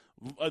this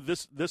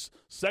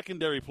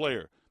secondary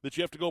player that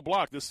you have to go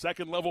block, this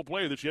second-level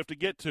player that you have to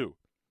get to.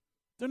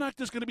 They're not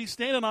just going to be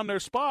standing on their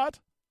spot.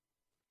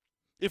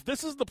 If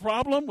this is the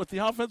problem with the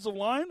offensive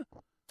line,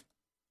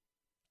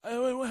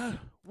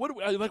 what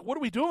are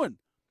we doing?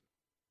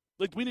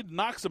 Like, we need to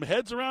knock some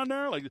heads around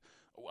there? Like,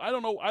 I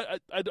don't know.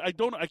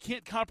 I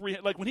can't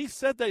comprehend. Like, when he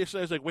said that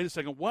yesterday, I was like, wait a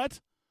second, what?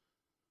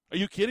 Are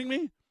you kidding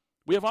me?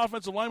 We have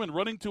offensive linemen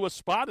running to a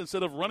spot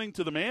instead of running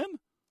to the man?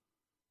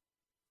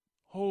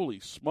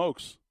 Holy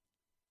smokes.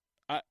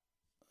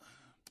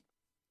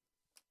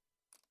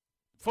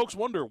 Folks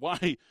wonder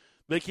why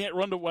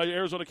why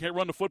Arizona can't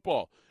run the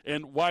football,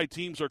 and why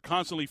teams are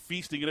constantly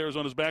feasting at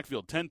Arizona's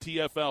backfield. 10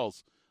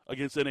 TFLs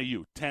against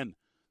NAU. 10.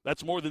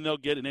 That's more than they'll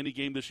get in any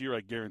game this year,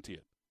 I guarantee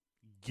it.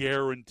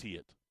 Guarantee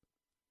it.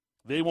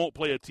 They won't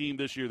play a team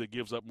this year that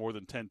gives up more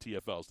than 10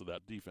 TFLs to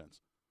that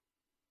defense.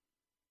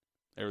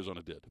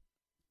 Arizona did.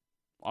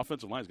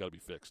 Offensive line's got to be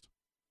fixed.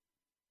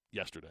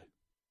 Yesterday.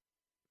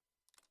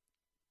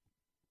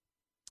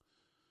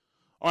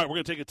 All right, we're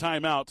going to take a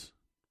timeout.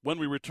 When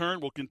we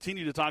return, we'll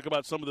continue to talk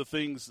about some of the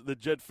things that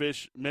Jedd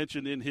Fisch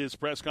mentioned in his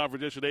press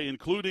conference yesterday,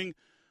 including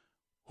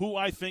who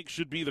I think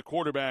should be the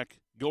quarterback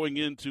going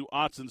into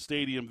Autzen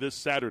Stadium this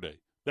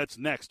Saturday. That's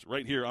next,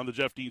 right here on the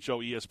Jeff Dean Show,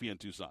 ESPN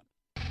Tucson.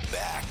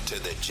 Back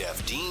to the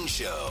Jeff Dean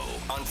Show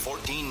on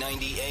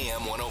 1490 AM,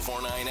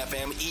 104.9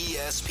 FM,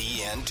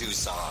 ESPN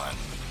Tucson.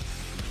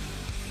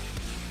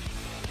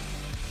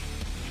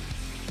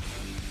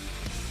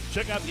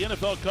 Check out the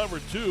NFL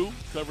Covered 2,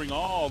 covering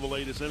all the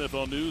latest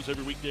NFL news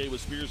every weekday with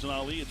Spears and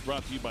Ali. It's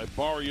brought to you by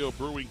Barrio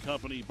Brewing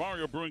Company.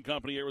 Barrio Brewing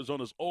Company,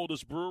 Arizona's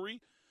oldest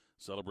brewery,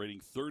 celebrating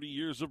 30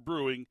 years of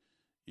brewing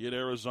in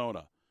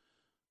Arizona.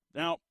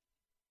 Now,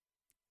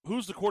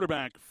 who's the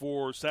quarterback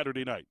for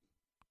Saturday night?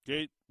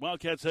 Okay,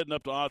 Wildcats heading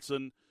up to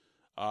Autzen.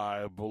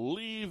 I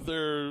believe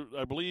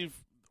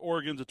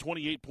Oregon's a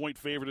 28-point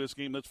favorite in this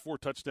game. That's 4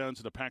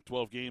 touchdowns in a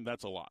Pac-12 game.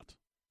 That's a lot.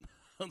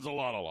 That's a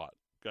lot.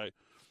 Okay.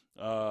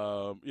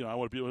 I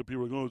want people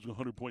to go, it's a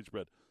 100-point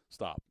spread.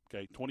 Stop.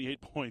 Okay, 28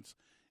 points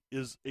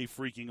is a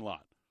freaking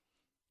lot.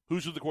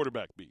 Who should the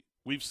quarterback be?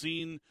 We've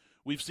seen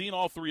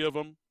all three of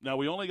them. Now,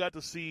 we only got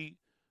to see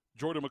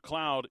Jordan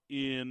McCloud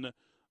in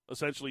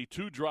essentially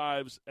 2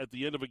 drives at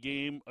the end of a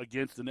game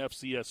against an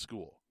FCS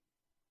school.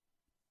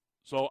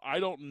 So I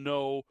don't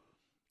know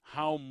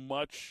how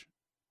much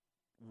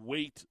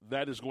weight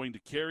that is going to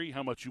carry,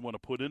 how much you want to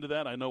put into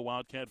that. I know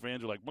Wildcat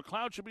fans are like,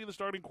 McCloud should be the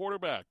starting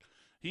quarterback.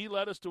 He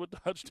led us to a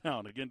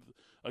touchdown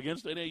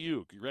against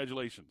NAU.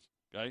 Congratulations,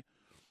 okay?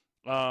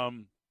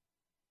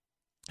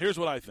 Here's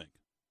what I think.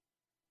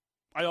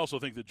 I also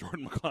think that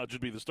Jordan McCloud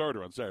should be the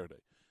starter on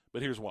Saturday.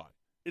 But here's why.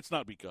 It's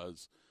not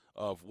because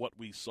of what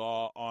we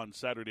saw on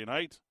Saturday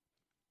night.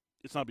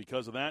 It's not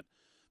because of that.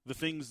 The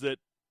things that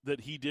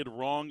he did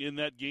wrong in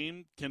that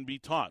game can be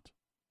taught,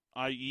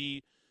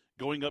 i.e.,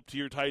 going up to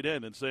your tight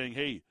end and saying,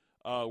 hey,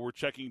 we're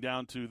checking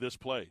down to this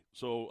play,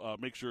 so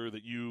make sure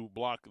that you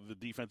block the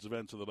defensive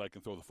end so that I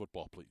can throw the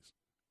football, please.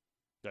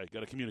 Okay,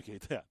 got to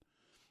communicate that.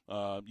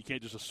 You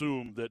can't just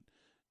assume that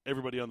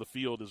everybody on the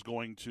field is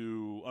going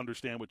to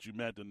understand what you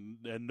meant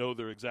and know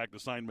their exact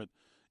assignment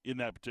in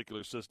that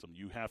particular system.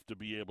 You have to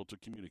be able to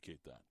communicate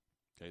that.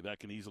 Okay, that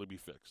can easily be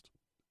fixed.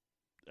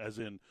 As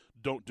in,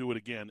 don't do it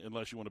again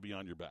unless you want to be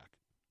on your back.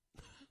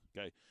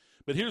 Okay,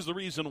 but here's the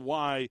reason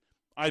why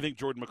I think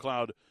Jordan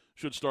McCloud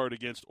should start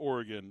against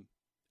Oregon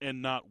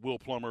and not Will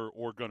Plummer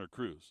or Gunnar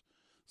Cruz,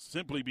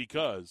 simply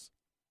because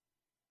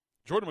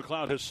Jordan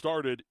McCloud has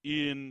started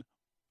in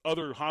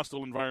other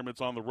hostile environments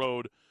on the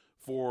road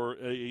for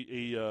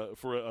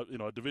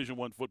a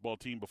Division I football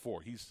team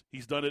before.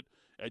 He's done it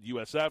at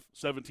USF,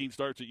 17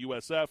 starts at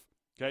USF.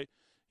 Okay,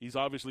 he's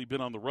obviously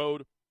been on the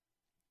road.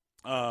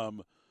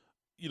 Again,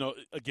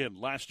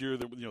 last year,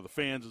 the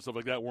fans and stuff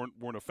like that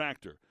weren't a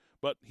factor,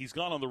 but he's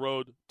gone on the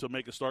road to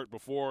make a start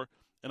before,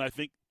 and I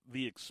think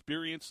the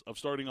experience of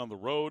starting on the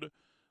road,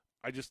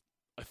 I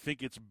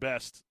think it's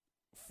best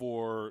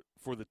for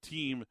the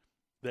team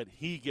that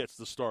he gets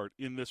the start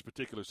in this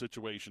particular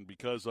situation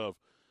because of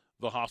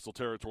the hostile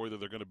territory that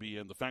they're going to be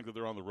in, the fact that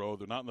they're on the road,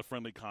 they're not in the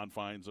friendly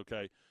confines,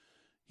 okay?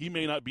 He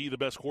may not be the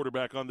best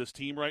quarterback on this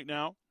team right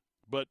now,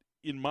 but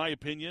in my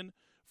opinion,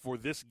 for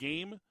this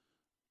game,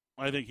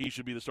 I think he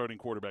should be the starting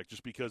quarterback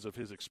just because of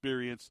his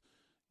experience.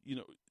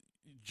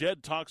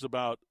 Jedd talks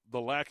about the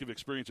lack of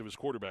experience of his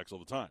quarterbacks all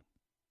the time.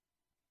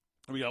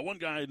 We got one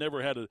guy who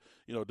never had a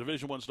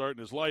Division I start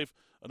in his life,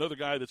 another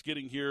guy that's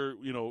getting here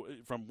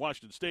from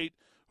Washington State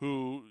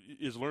who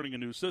is learning a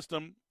new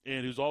system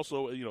and who's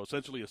also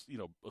essentially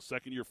a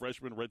second-year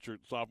freshman, redshirt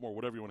sophomore,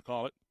 whatever you want to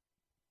call it.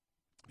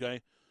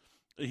 Okay,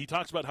 he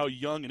talks about how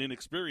young and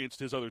inexperienced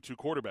his other 2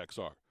 quarterbacks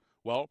are.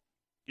 Well,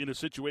 in a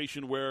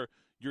situation where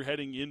you're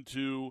heading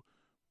into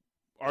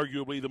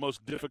arguably the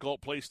most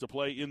difficult place to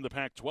play in the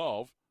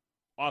Pac-12,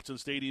 Autzen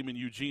Stadium in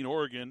Eugene,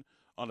 Oregon,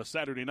 on a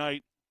Saturday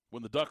night,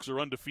 when the Ducks are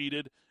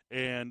undefeated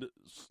and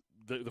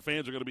the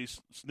fans are going to be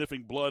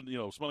sniffing blood,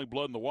 smelling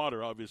blood in the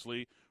water,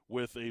 obviously,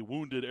 with a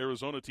wounded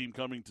Arizona team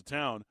coming to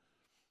town,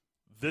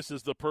 this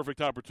is the perfect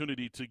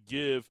opportunity to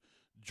give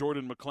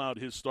Jordan McCloud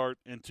his start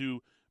and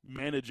to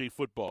manage a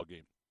football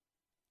game.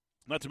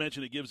 Not to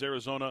mention it gives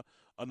Arizona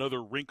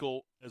another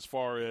wrinkle as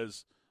far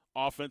as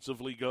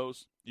offensively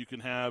goes. You can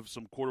have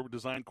some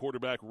design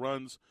quarterback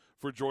runs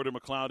for Jordan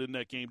McCloud in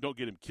that game. Don't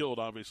get him killed,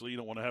 obviously. You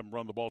don't want to have him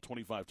run the ball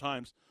 25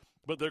 times.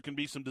 But there can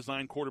be some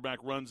design quarterback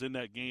runs in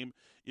that game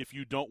if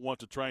you don't want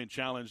to try and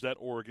challenge that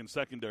Oregon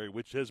secondary,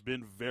 which has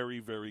been very,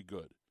 very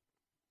good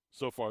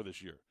so far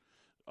this year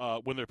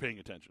when they're paying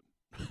attention.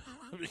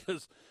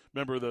 Because,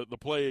 remember, the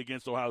play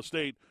against Ohio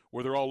State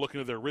where they're all looking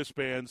at their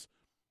wristbands,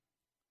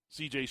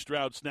 C.J.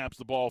 Stroud snaps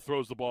the ball,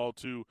 throws the ball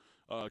to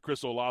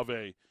Chris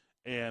Olave,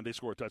 and they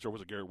score a touchdown. Or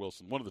was it Garrett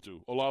Wilson? One of the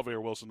two, Olave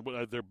or Wilson.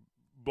 They're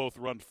both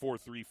run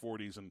 4.3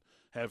 40s and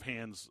have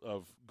hands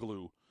of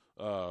glue.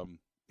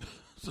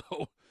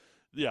 So,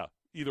 yeah,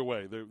 either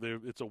way,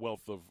 it's a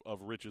wealth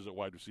of riches at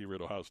wide receiver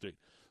at Ohio State.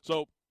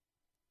 So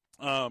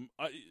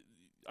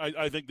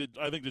I think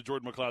that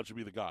Jordan McCloud should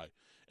be the guy.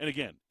 And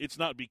again, it's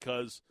not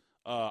because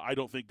I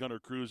don't think Gunnar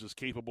Cruz is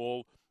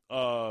capable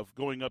of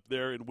going up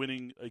there and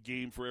winning a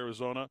game for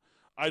Arizona.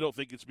 I don't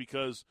think it's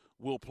because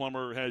Will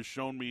Plummer has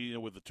shown me,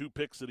 with the 2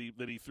 picks that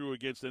he threw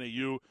against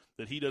NAU,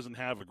 that he doesn't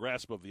have a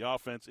grasp of the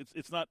offense.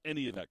 It's not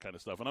any of that kind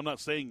of stuff, and I'm not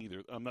saying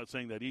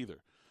that either.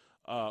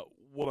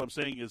 What I'm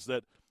saying is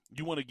that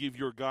you want to give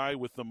your guy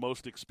with the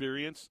most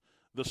experience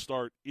the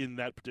start in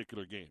that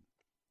particular game.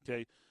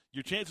 Okay,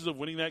 your chances of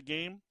winning that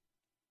game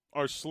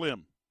are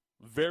slim,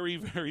 very,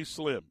 very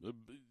slim.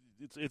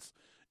 It's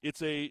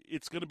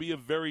going to be a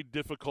very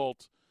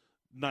difficult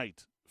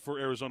night for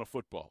Arizona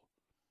football.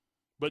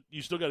 But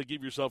you still got to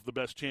give yourself the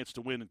best chance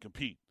to win and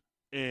compete.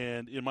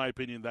 And in my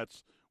opinion,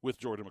 that's with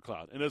Jordan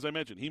McCloud. And as I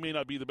mentioned, he may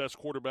not be the best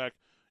quarterback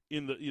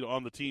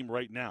on the team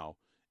right now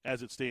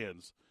as it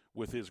stands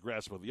with his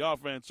grasp of the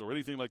offense or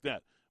anything like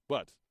that.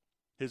 But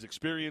his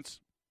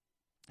experience,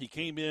 he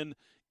came in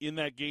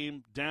that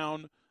game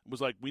down,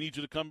 was like, we need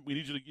you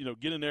to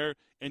get in there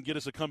and get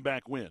us a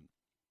comeback win.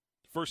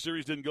 First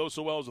series didn't go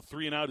so well. It was a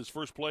 3-and-out. His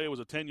first play was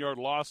a 10-yard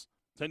loss,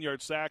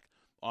 10-yard sack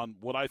on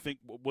what I think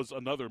was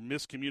another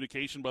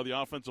miscommunication by the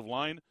offensive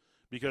line,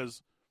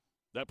 because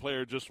that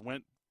player just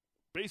went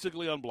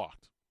basically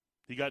unblocked.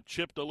 He got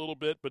chipped a little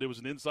bit, but it was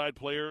an inside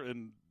player,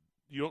 and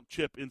you don't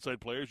chip inside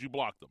players, you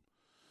block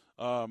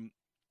them.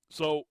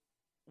 So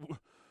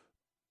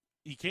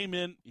he came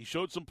in, he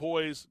showed some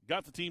poise,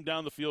 got the team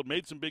down the field,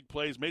 made some big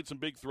plays, made some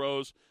big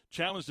throws,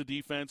 challenged the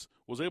defense,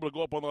 was able to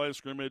go up on the line of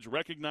scrimmage,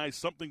 recognize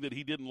something that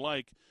he didn't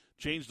like,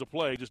 changed the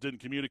play, just didn't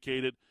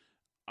communicate it.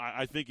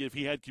 I think if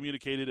he had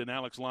communicated and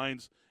Alex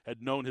Lyons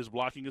had known his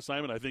blocking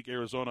assignment, I think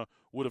Arizona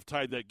would have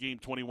tied that game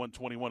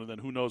 21-21, and then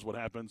who knows what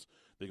happens.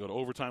 They go to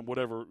overtime,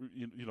 whatever,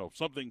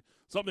 something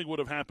would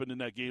have happened in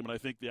that game, and I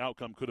think the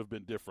outcome could have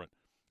been different.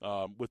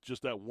 With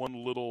just that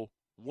one little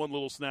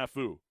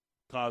snafu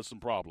caused some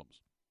problems.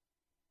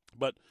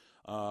 But,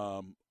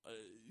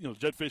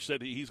 Jedd Fisch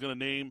said he's going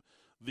to name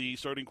the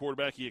starting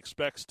quarterback. He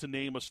expects to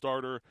name a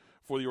starter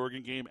for the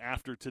Oregon game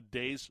after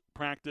today's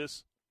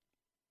practice.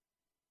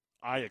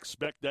 I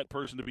expect that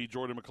person to be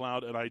Jordan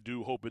McCloud, and I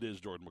do hope it is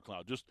Jordan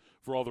McCloud, just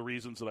for all the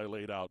reasons that I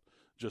laid out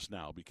just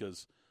now,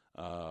 because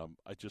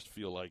I just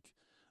feel like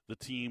the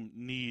team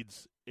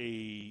needs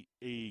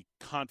a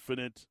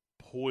confident,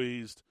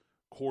 poised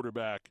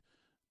quarterback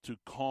to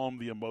calm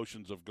the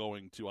emotions of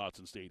going to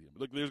Autzen Stadium.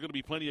 Look, there's going to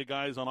be plenty of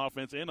guys on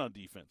offense and on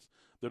defense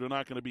that are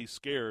not going to be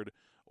scared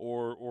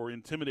or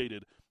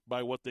intimidated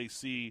by what they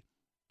see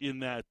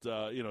in that,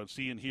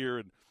 see and hear,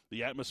 and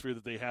the atmosphere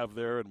that they have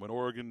there. And when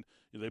Oregon,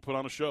 they put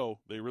on a show,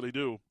 they really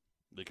do.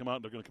 They're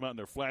going to come out in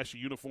their flashy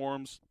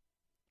uniforms.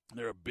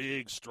 They're a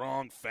big,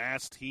 strong,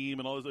 fast team,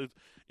 and all this.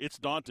 It's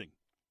daunting.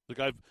 Look,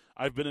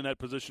 I've been in that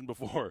position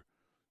before.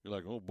 You're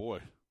like, oh boy,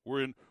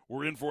 we're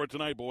in for it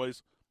tonight,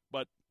 boys.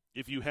 But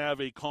if you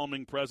have a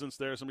calming presence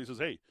there, somebody says,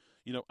 hey,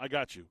 I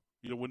got you.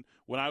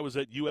 When I was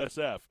at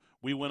USF,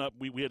 we went up,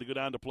 we had to go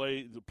down to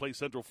play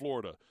Central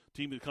Florida.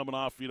 Team that's coming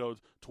off,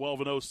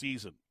 12-0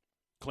 season,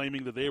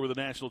 claiming that they were the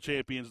national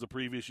champions the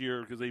previous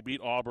year because they beat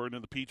Auburn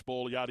in the Peach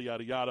Bowl, yada,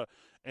 yada, yada.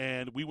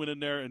 And we went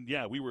in there, and,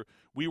 yeah, we were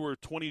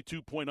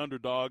 22-point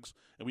underdogs,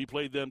 and we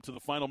played them to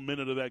the final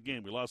minute of that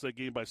game. We lost that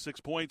game by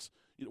 6 points,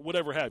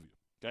 whatever have you,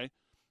 okay?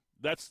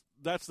 That's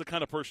the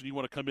kind of person you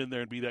want to come in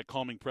there and be that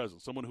calming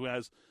presence, someone who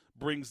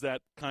brings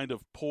that kind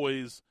of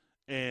poise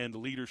and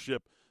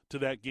leadership to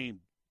that game.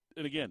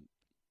 And, again,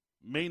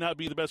 may not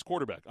be the best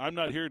quarterback. I'm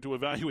not here to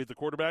evaluate the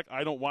quarterback.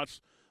 I don't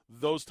watch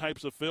those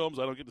types of films.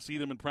 I don't get to see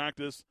them in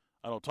practice.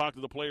 I don't talk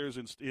to the players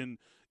in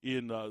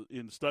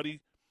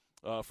study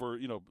for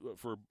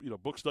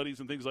book studies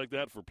and things like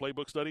that, for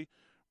playbook study.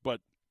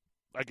 But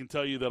I can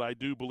tell you that I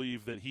do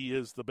believe that he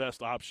is the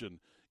best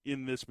option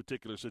in this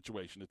particular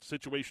situation. It's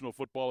situational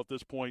football at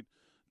this point,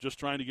 just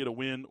trying to get a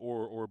win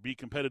or be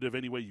competitive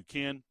any way you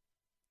can.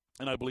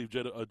 And I believe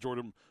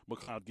Jordan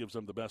McCloud gives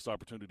them the best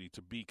opportunity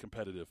to be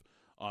competitive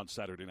on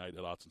Saturday night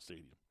at Autzen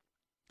Stadium.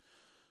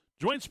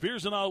 Join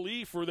Spears and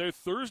Ali for their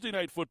Thursday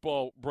night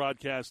football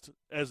broadcast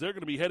as they're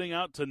going to be heading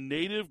out to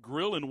Native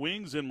Grill and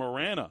Wings in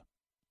Marana.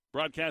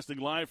 Broadcasting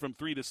live from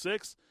 3 to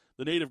 6.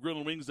 The Native Grill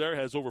and Wings there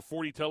has over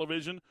 40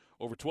 television,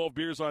 over 12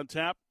 beers on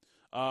tap.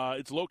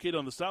 It's located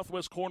on the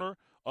southwest corner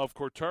of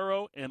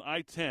Cortaro and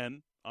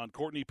I-10 on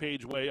Courtney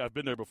Page Way. I've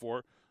been there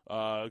before.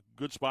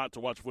 Good spot to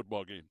watch a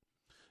football game.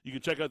 You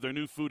can check out their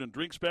new food and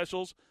drink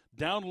specials.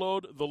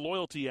 Download the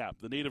loyalty app,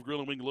 the Native Grill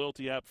and Wing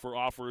loyalty app, for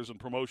offers and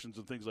promotions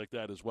and things like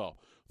that as well.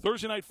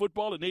 Thursday night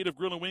football at Native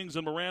Grill and Wings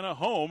in Marana,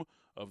 home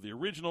of the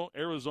original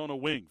Arizona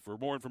Wing. For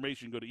more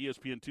information, go to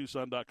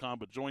ESPNTucson.com,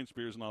 but join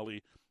Spears and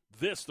Ali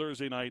this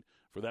Thursday night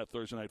for that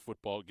Thursday night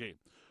football game.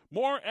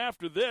 More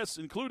after this,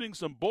 including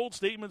some bold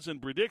statements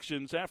and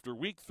predictions after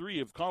Week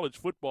 3 of college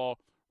football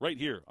right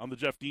here on the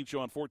Jeff Dean Show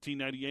on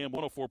 1490 AM,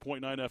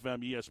 104.9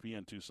 FM,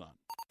 ESPN Tucson.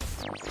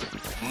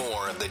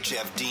 More of the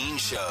Jeff Dean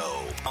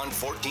Show on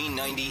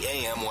 1490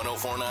 AM,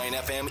 104.9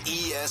 FM,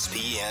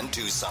 ESPN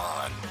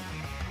Tucson.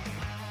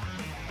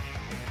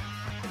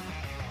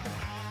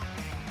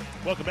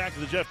 Welcome back to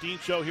the Jeff Dean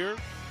Show here.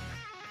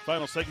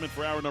 Final segment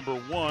for hour number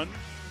 1.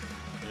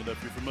 And if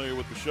you're familiar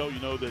with the show, you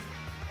know that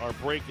our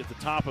break at the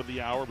top of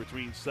the hour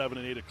between 7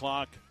 and 8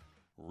 o'clock,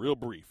 real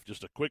brief.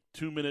 Just a quick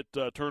 2-minute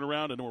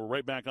turnaround, and then we're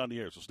right back on the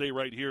air. So stay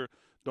right here.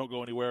 Don't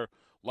go anywhere.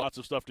 Lots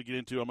of stuff to get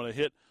into. I'm going to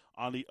hit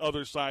on the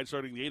other side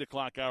starting the 8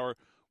 o'clock hour.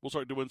 We'll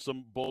start doing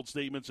some bold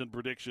statements and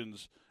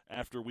predictions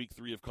after week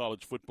 3 of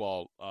college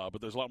football. But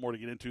there's a lot more to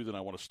get into than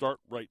I want to start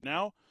right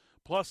now.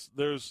 Plus,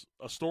 there's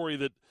a story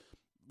that,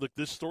 look,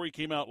 this story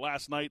came out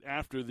last night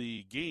after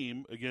the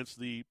game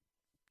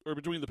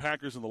between the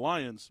Packers and the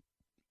Lions.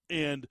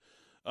 And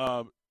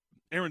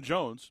Aaron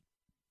Jones,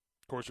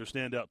 of course, their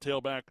standout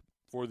tailback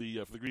for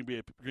the Green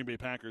Bay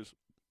Packers,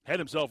 had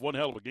himself one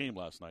hell of a game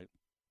last night.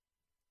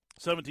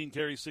 17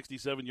 carries,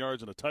 67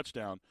 yards, and a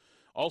touchdown.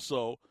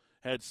 Also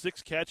had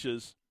 6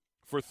 catches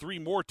for 3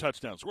 more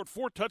touchdowns. Scored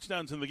 4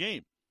 touchdowns in the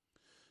game.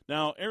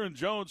 Now, Aaron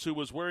Jones, who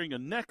was wearing a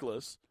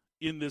necklace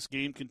in this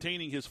game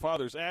containing his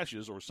father's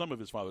ashes, or some of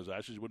his father's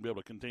ashes, you wouldn't be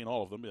able to contain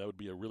all of them. That would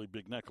be a really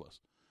big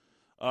necklace.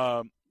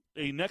 A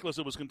necklace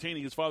that was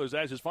containing his father's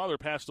ashes. His father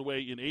passed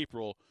away in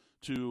April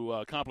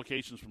to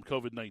complications from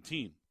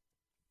COVID-19.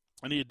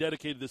 And he had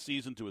dedicated this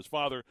season to his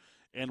father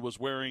and was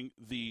wearing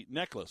the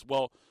necklace.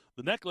 Well,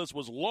 the necklace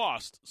was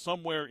lost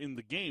somewhere in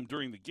the game,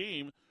 during the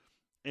game,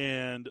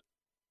 and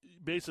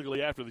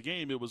basically after the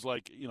game, it was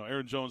like,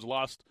 Aaron Jones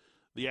lost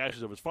the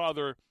ashes of his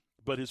father,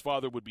 but his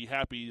father would be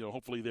happy.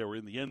 Hopefully they were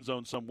in the end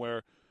zone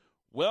somewhere.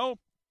 Well,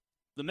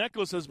 the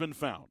necklace has been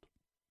found.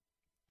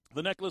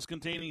 The necklace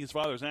containing his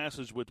father's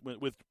ashes,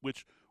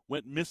 which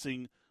went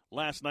missing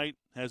last night,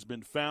 has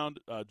been found.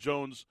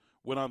 Jones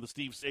went on the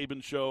Steve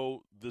Saban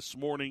show this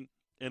morning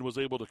and was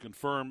able to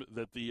confirm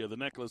that the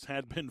necklace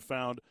had been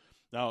found.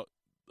 Now,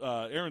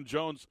 Aaron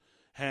Jones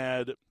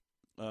had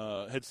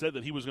said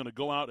that he was going to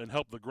go out and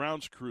help the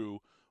grounds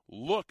crew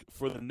look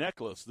for the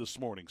necklace this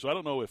morning. So I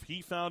don't know if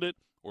he found it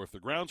or if the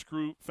grounds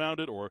crew found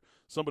it or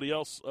somebody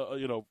else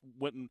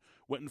went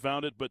and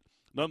found it. But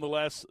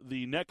nonetheless,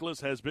 the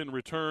necklace has been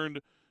returned.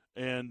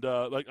 And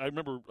I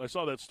remember I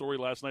saw that story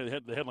last night. They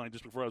had the headline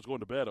just before I was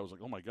going to bed. I was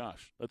like, oh my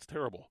gosh, that's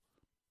terrible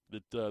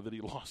that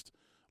he lost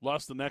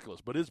the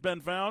necklace. But it's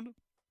been found,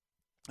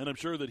 and I'm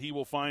sure that he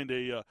will find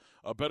a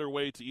better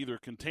way to either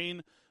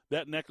contain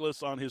that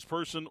necklace on his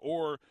person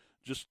or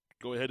just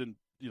go ahead and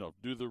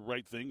do the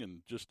right thing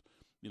and just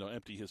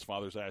empty his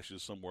father's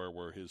ashes somewhere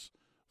where his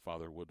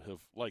father would have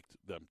liked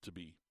them to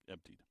be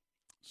emptied.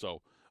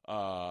 So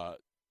so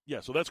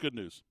that's good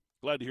news.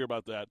 Glad to hear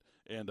about that.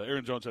 And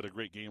Aaron Jones had a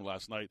great game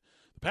last night.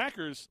 The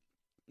Packers,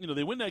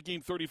 they win that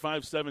game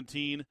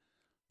 35-17.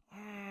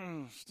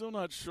 Still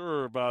not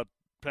sure about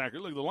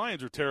Packers. Look, the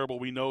Lions are terrible.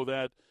 We know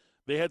that.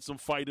 They had some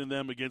fight in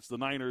them against the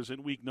Niners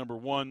in week number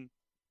 1.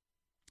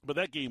 But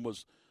that game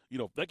was,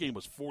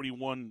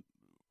 41-14?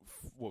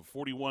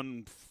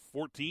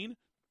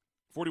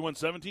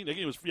 41-17? That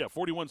game was,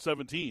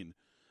 41-17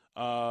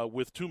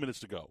 with 2 minutes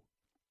to go.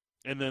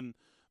 And then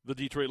the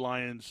Detroit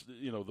Lions,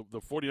 the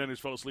 49ers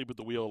fell asleep at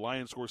the wheel.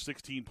 Lions score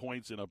 16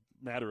 points in a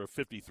matter of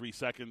 53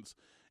 seconds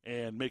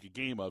and make a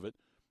game of it.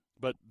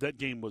 But that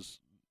game was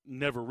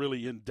never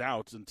really in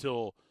doubt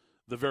until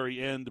the very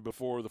end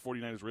before the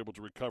 49ers were able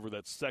to recover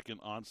that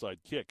second onside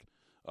kick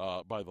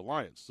by the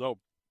Lions. So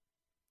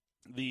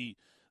the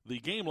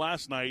game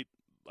last night,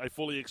 I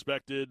fully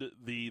expected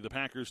the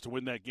Packers to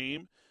win that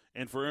game.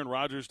 And for Aaron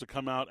Rodgers to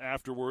come out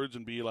afterwards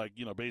and be like,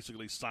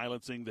 basically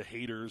silencing the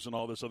haters and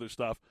all this other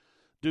stuff.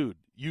 Dude,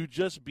 you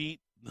just beat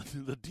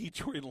the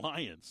Detroit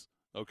Lions,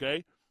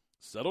 okay?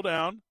 Settle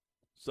down.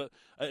 So,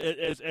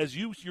 as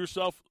you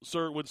yourself,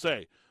 sir, would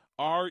say,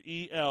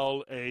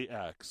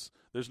 RELAX.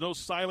 There's no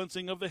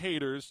silencing of the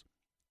haters,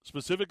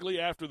 specifically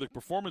after the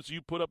performance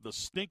you put up, the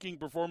stinking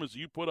performance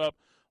you put up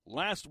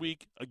last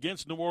week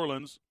against New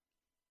Orleans.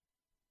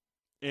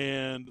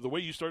 And the way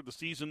you start the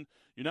season,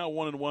 you're now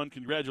 1-1.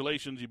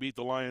 Congratulations, you beat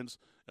the Lions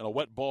in a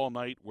wet ball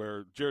night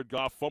where Jared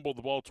Goff fumbled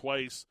the ball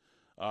twice.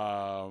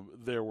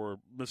 There were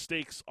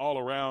mistakes all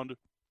around,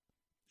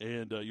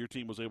 and your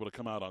team was able to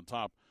come out on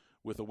top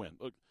with a win.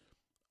 Look,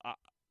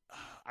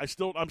 I'm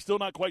still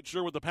not quite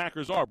sure what the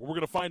Packers are, but we're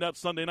going to find out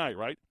Sunday night,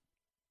 right?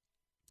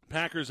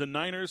 Packers and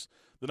Niners.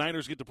 The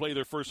Niners get to play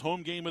their first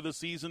home game of the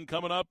season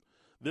coming up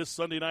this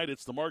Sunday night.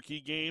 It's the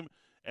marquee game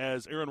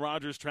as Aaron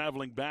Rodgers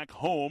traveling back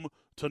home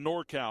to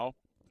NorCal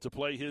to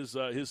play his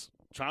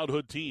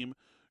childhood team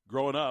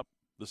growing up,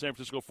 the San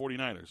Francisco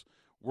 49ers.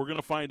 We're going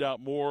to find out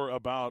more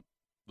about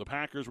the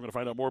Packers. We're going to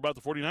find out more about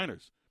the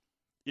 49ers,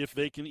 if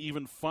they can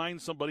even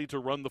find somebody to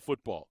run the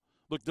football.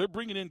 Look, they're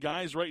bringing in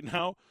guys right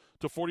now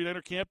to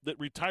 49er camp that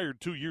retired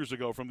 2 years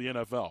ago from the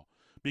NFL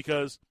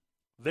because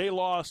they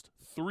lost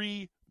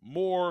 3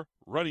 more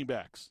running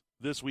backs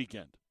this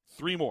weekend.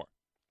 3 more.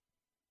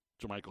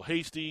 JaMycal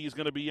Hasty is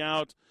going to be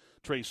out.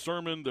 Trey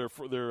Sermon, their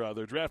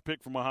draft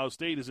pick from Ohio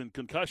State, is in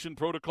concussion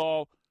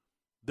protocol.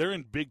 They're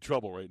in big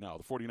trouble right now,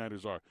 the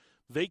 49ers are.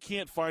 They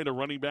can't find a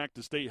running back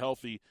to stay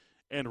healthy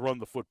and run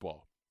the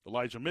football.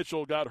 Elijah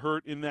Mitchell got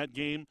hurt in that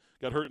game,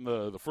 got hurt in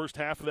the first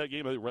half of that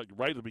game,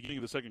 right at the beginning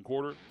of the second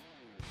quarter.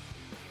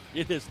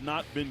 It has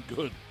not been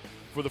good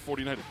for the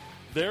 49ers.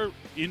 Their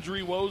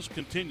injury woes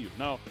continue.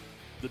 Now,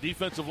 the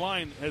defensive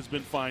line has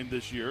been fine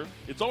this year.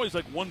 It's always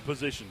like one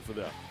position for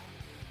them.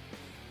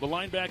 The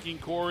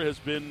linebacking core has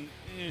been,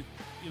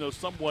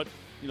 somewhat,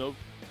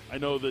 I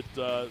know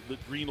that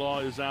Greenlaw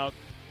is out.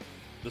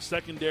 The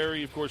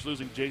secondary, of course,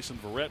 losing Jason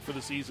Verrett for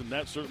the season,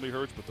 that certainly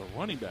hurts. But the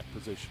running back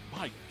position,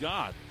 my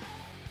God.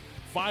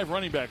 5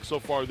 running backs so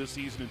far this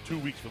season in 2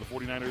 weeks for the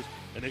 49ers,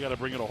 and they got to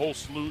bring in a whole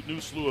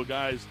new slew of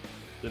guys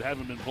that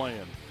haven't been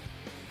playing.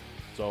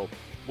 So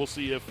we'll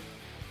see if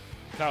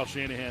Kyle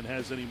Shanahan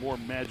has any more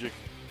magic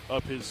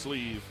up his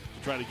sleeve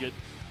to try to get,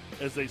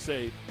 as they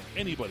say,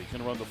 anybody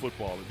can run the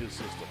football in his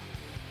system.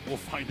 We'll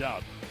find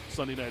out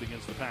Sunday night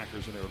against the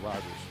Packers and Aaron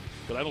Rodgers.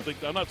 But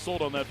I'm not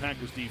sold on that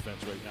Packers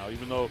defense right now,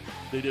 even though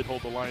they did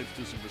hold the Lions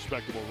to some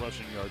respectable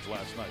rushing yards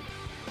last night.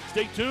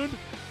 Stay tuned.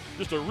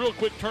 Just a real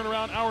quick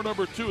turnaround. Hour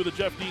number 2 of the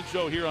Jeff Dean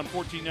Show here on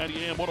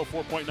 1490 AM,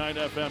 104.9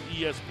 FM,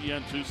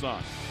 ESPN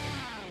Tucson.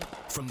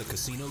 From the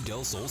Casino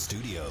del Sol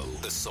studio,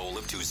 the soul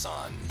of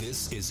Tucson,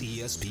 this is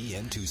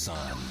ESPN Tucson,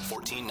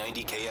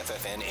 1490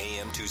 KFFN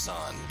AM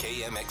Tucson,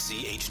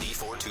 KMXC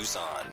HD4 Tucson.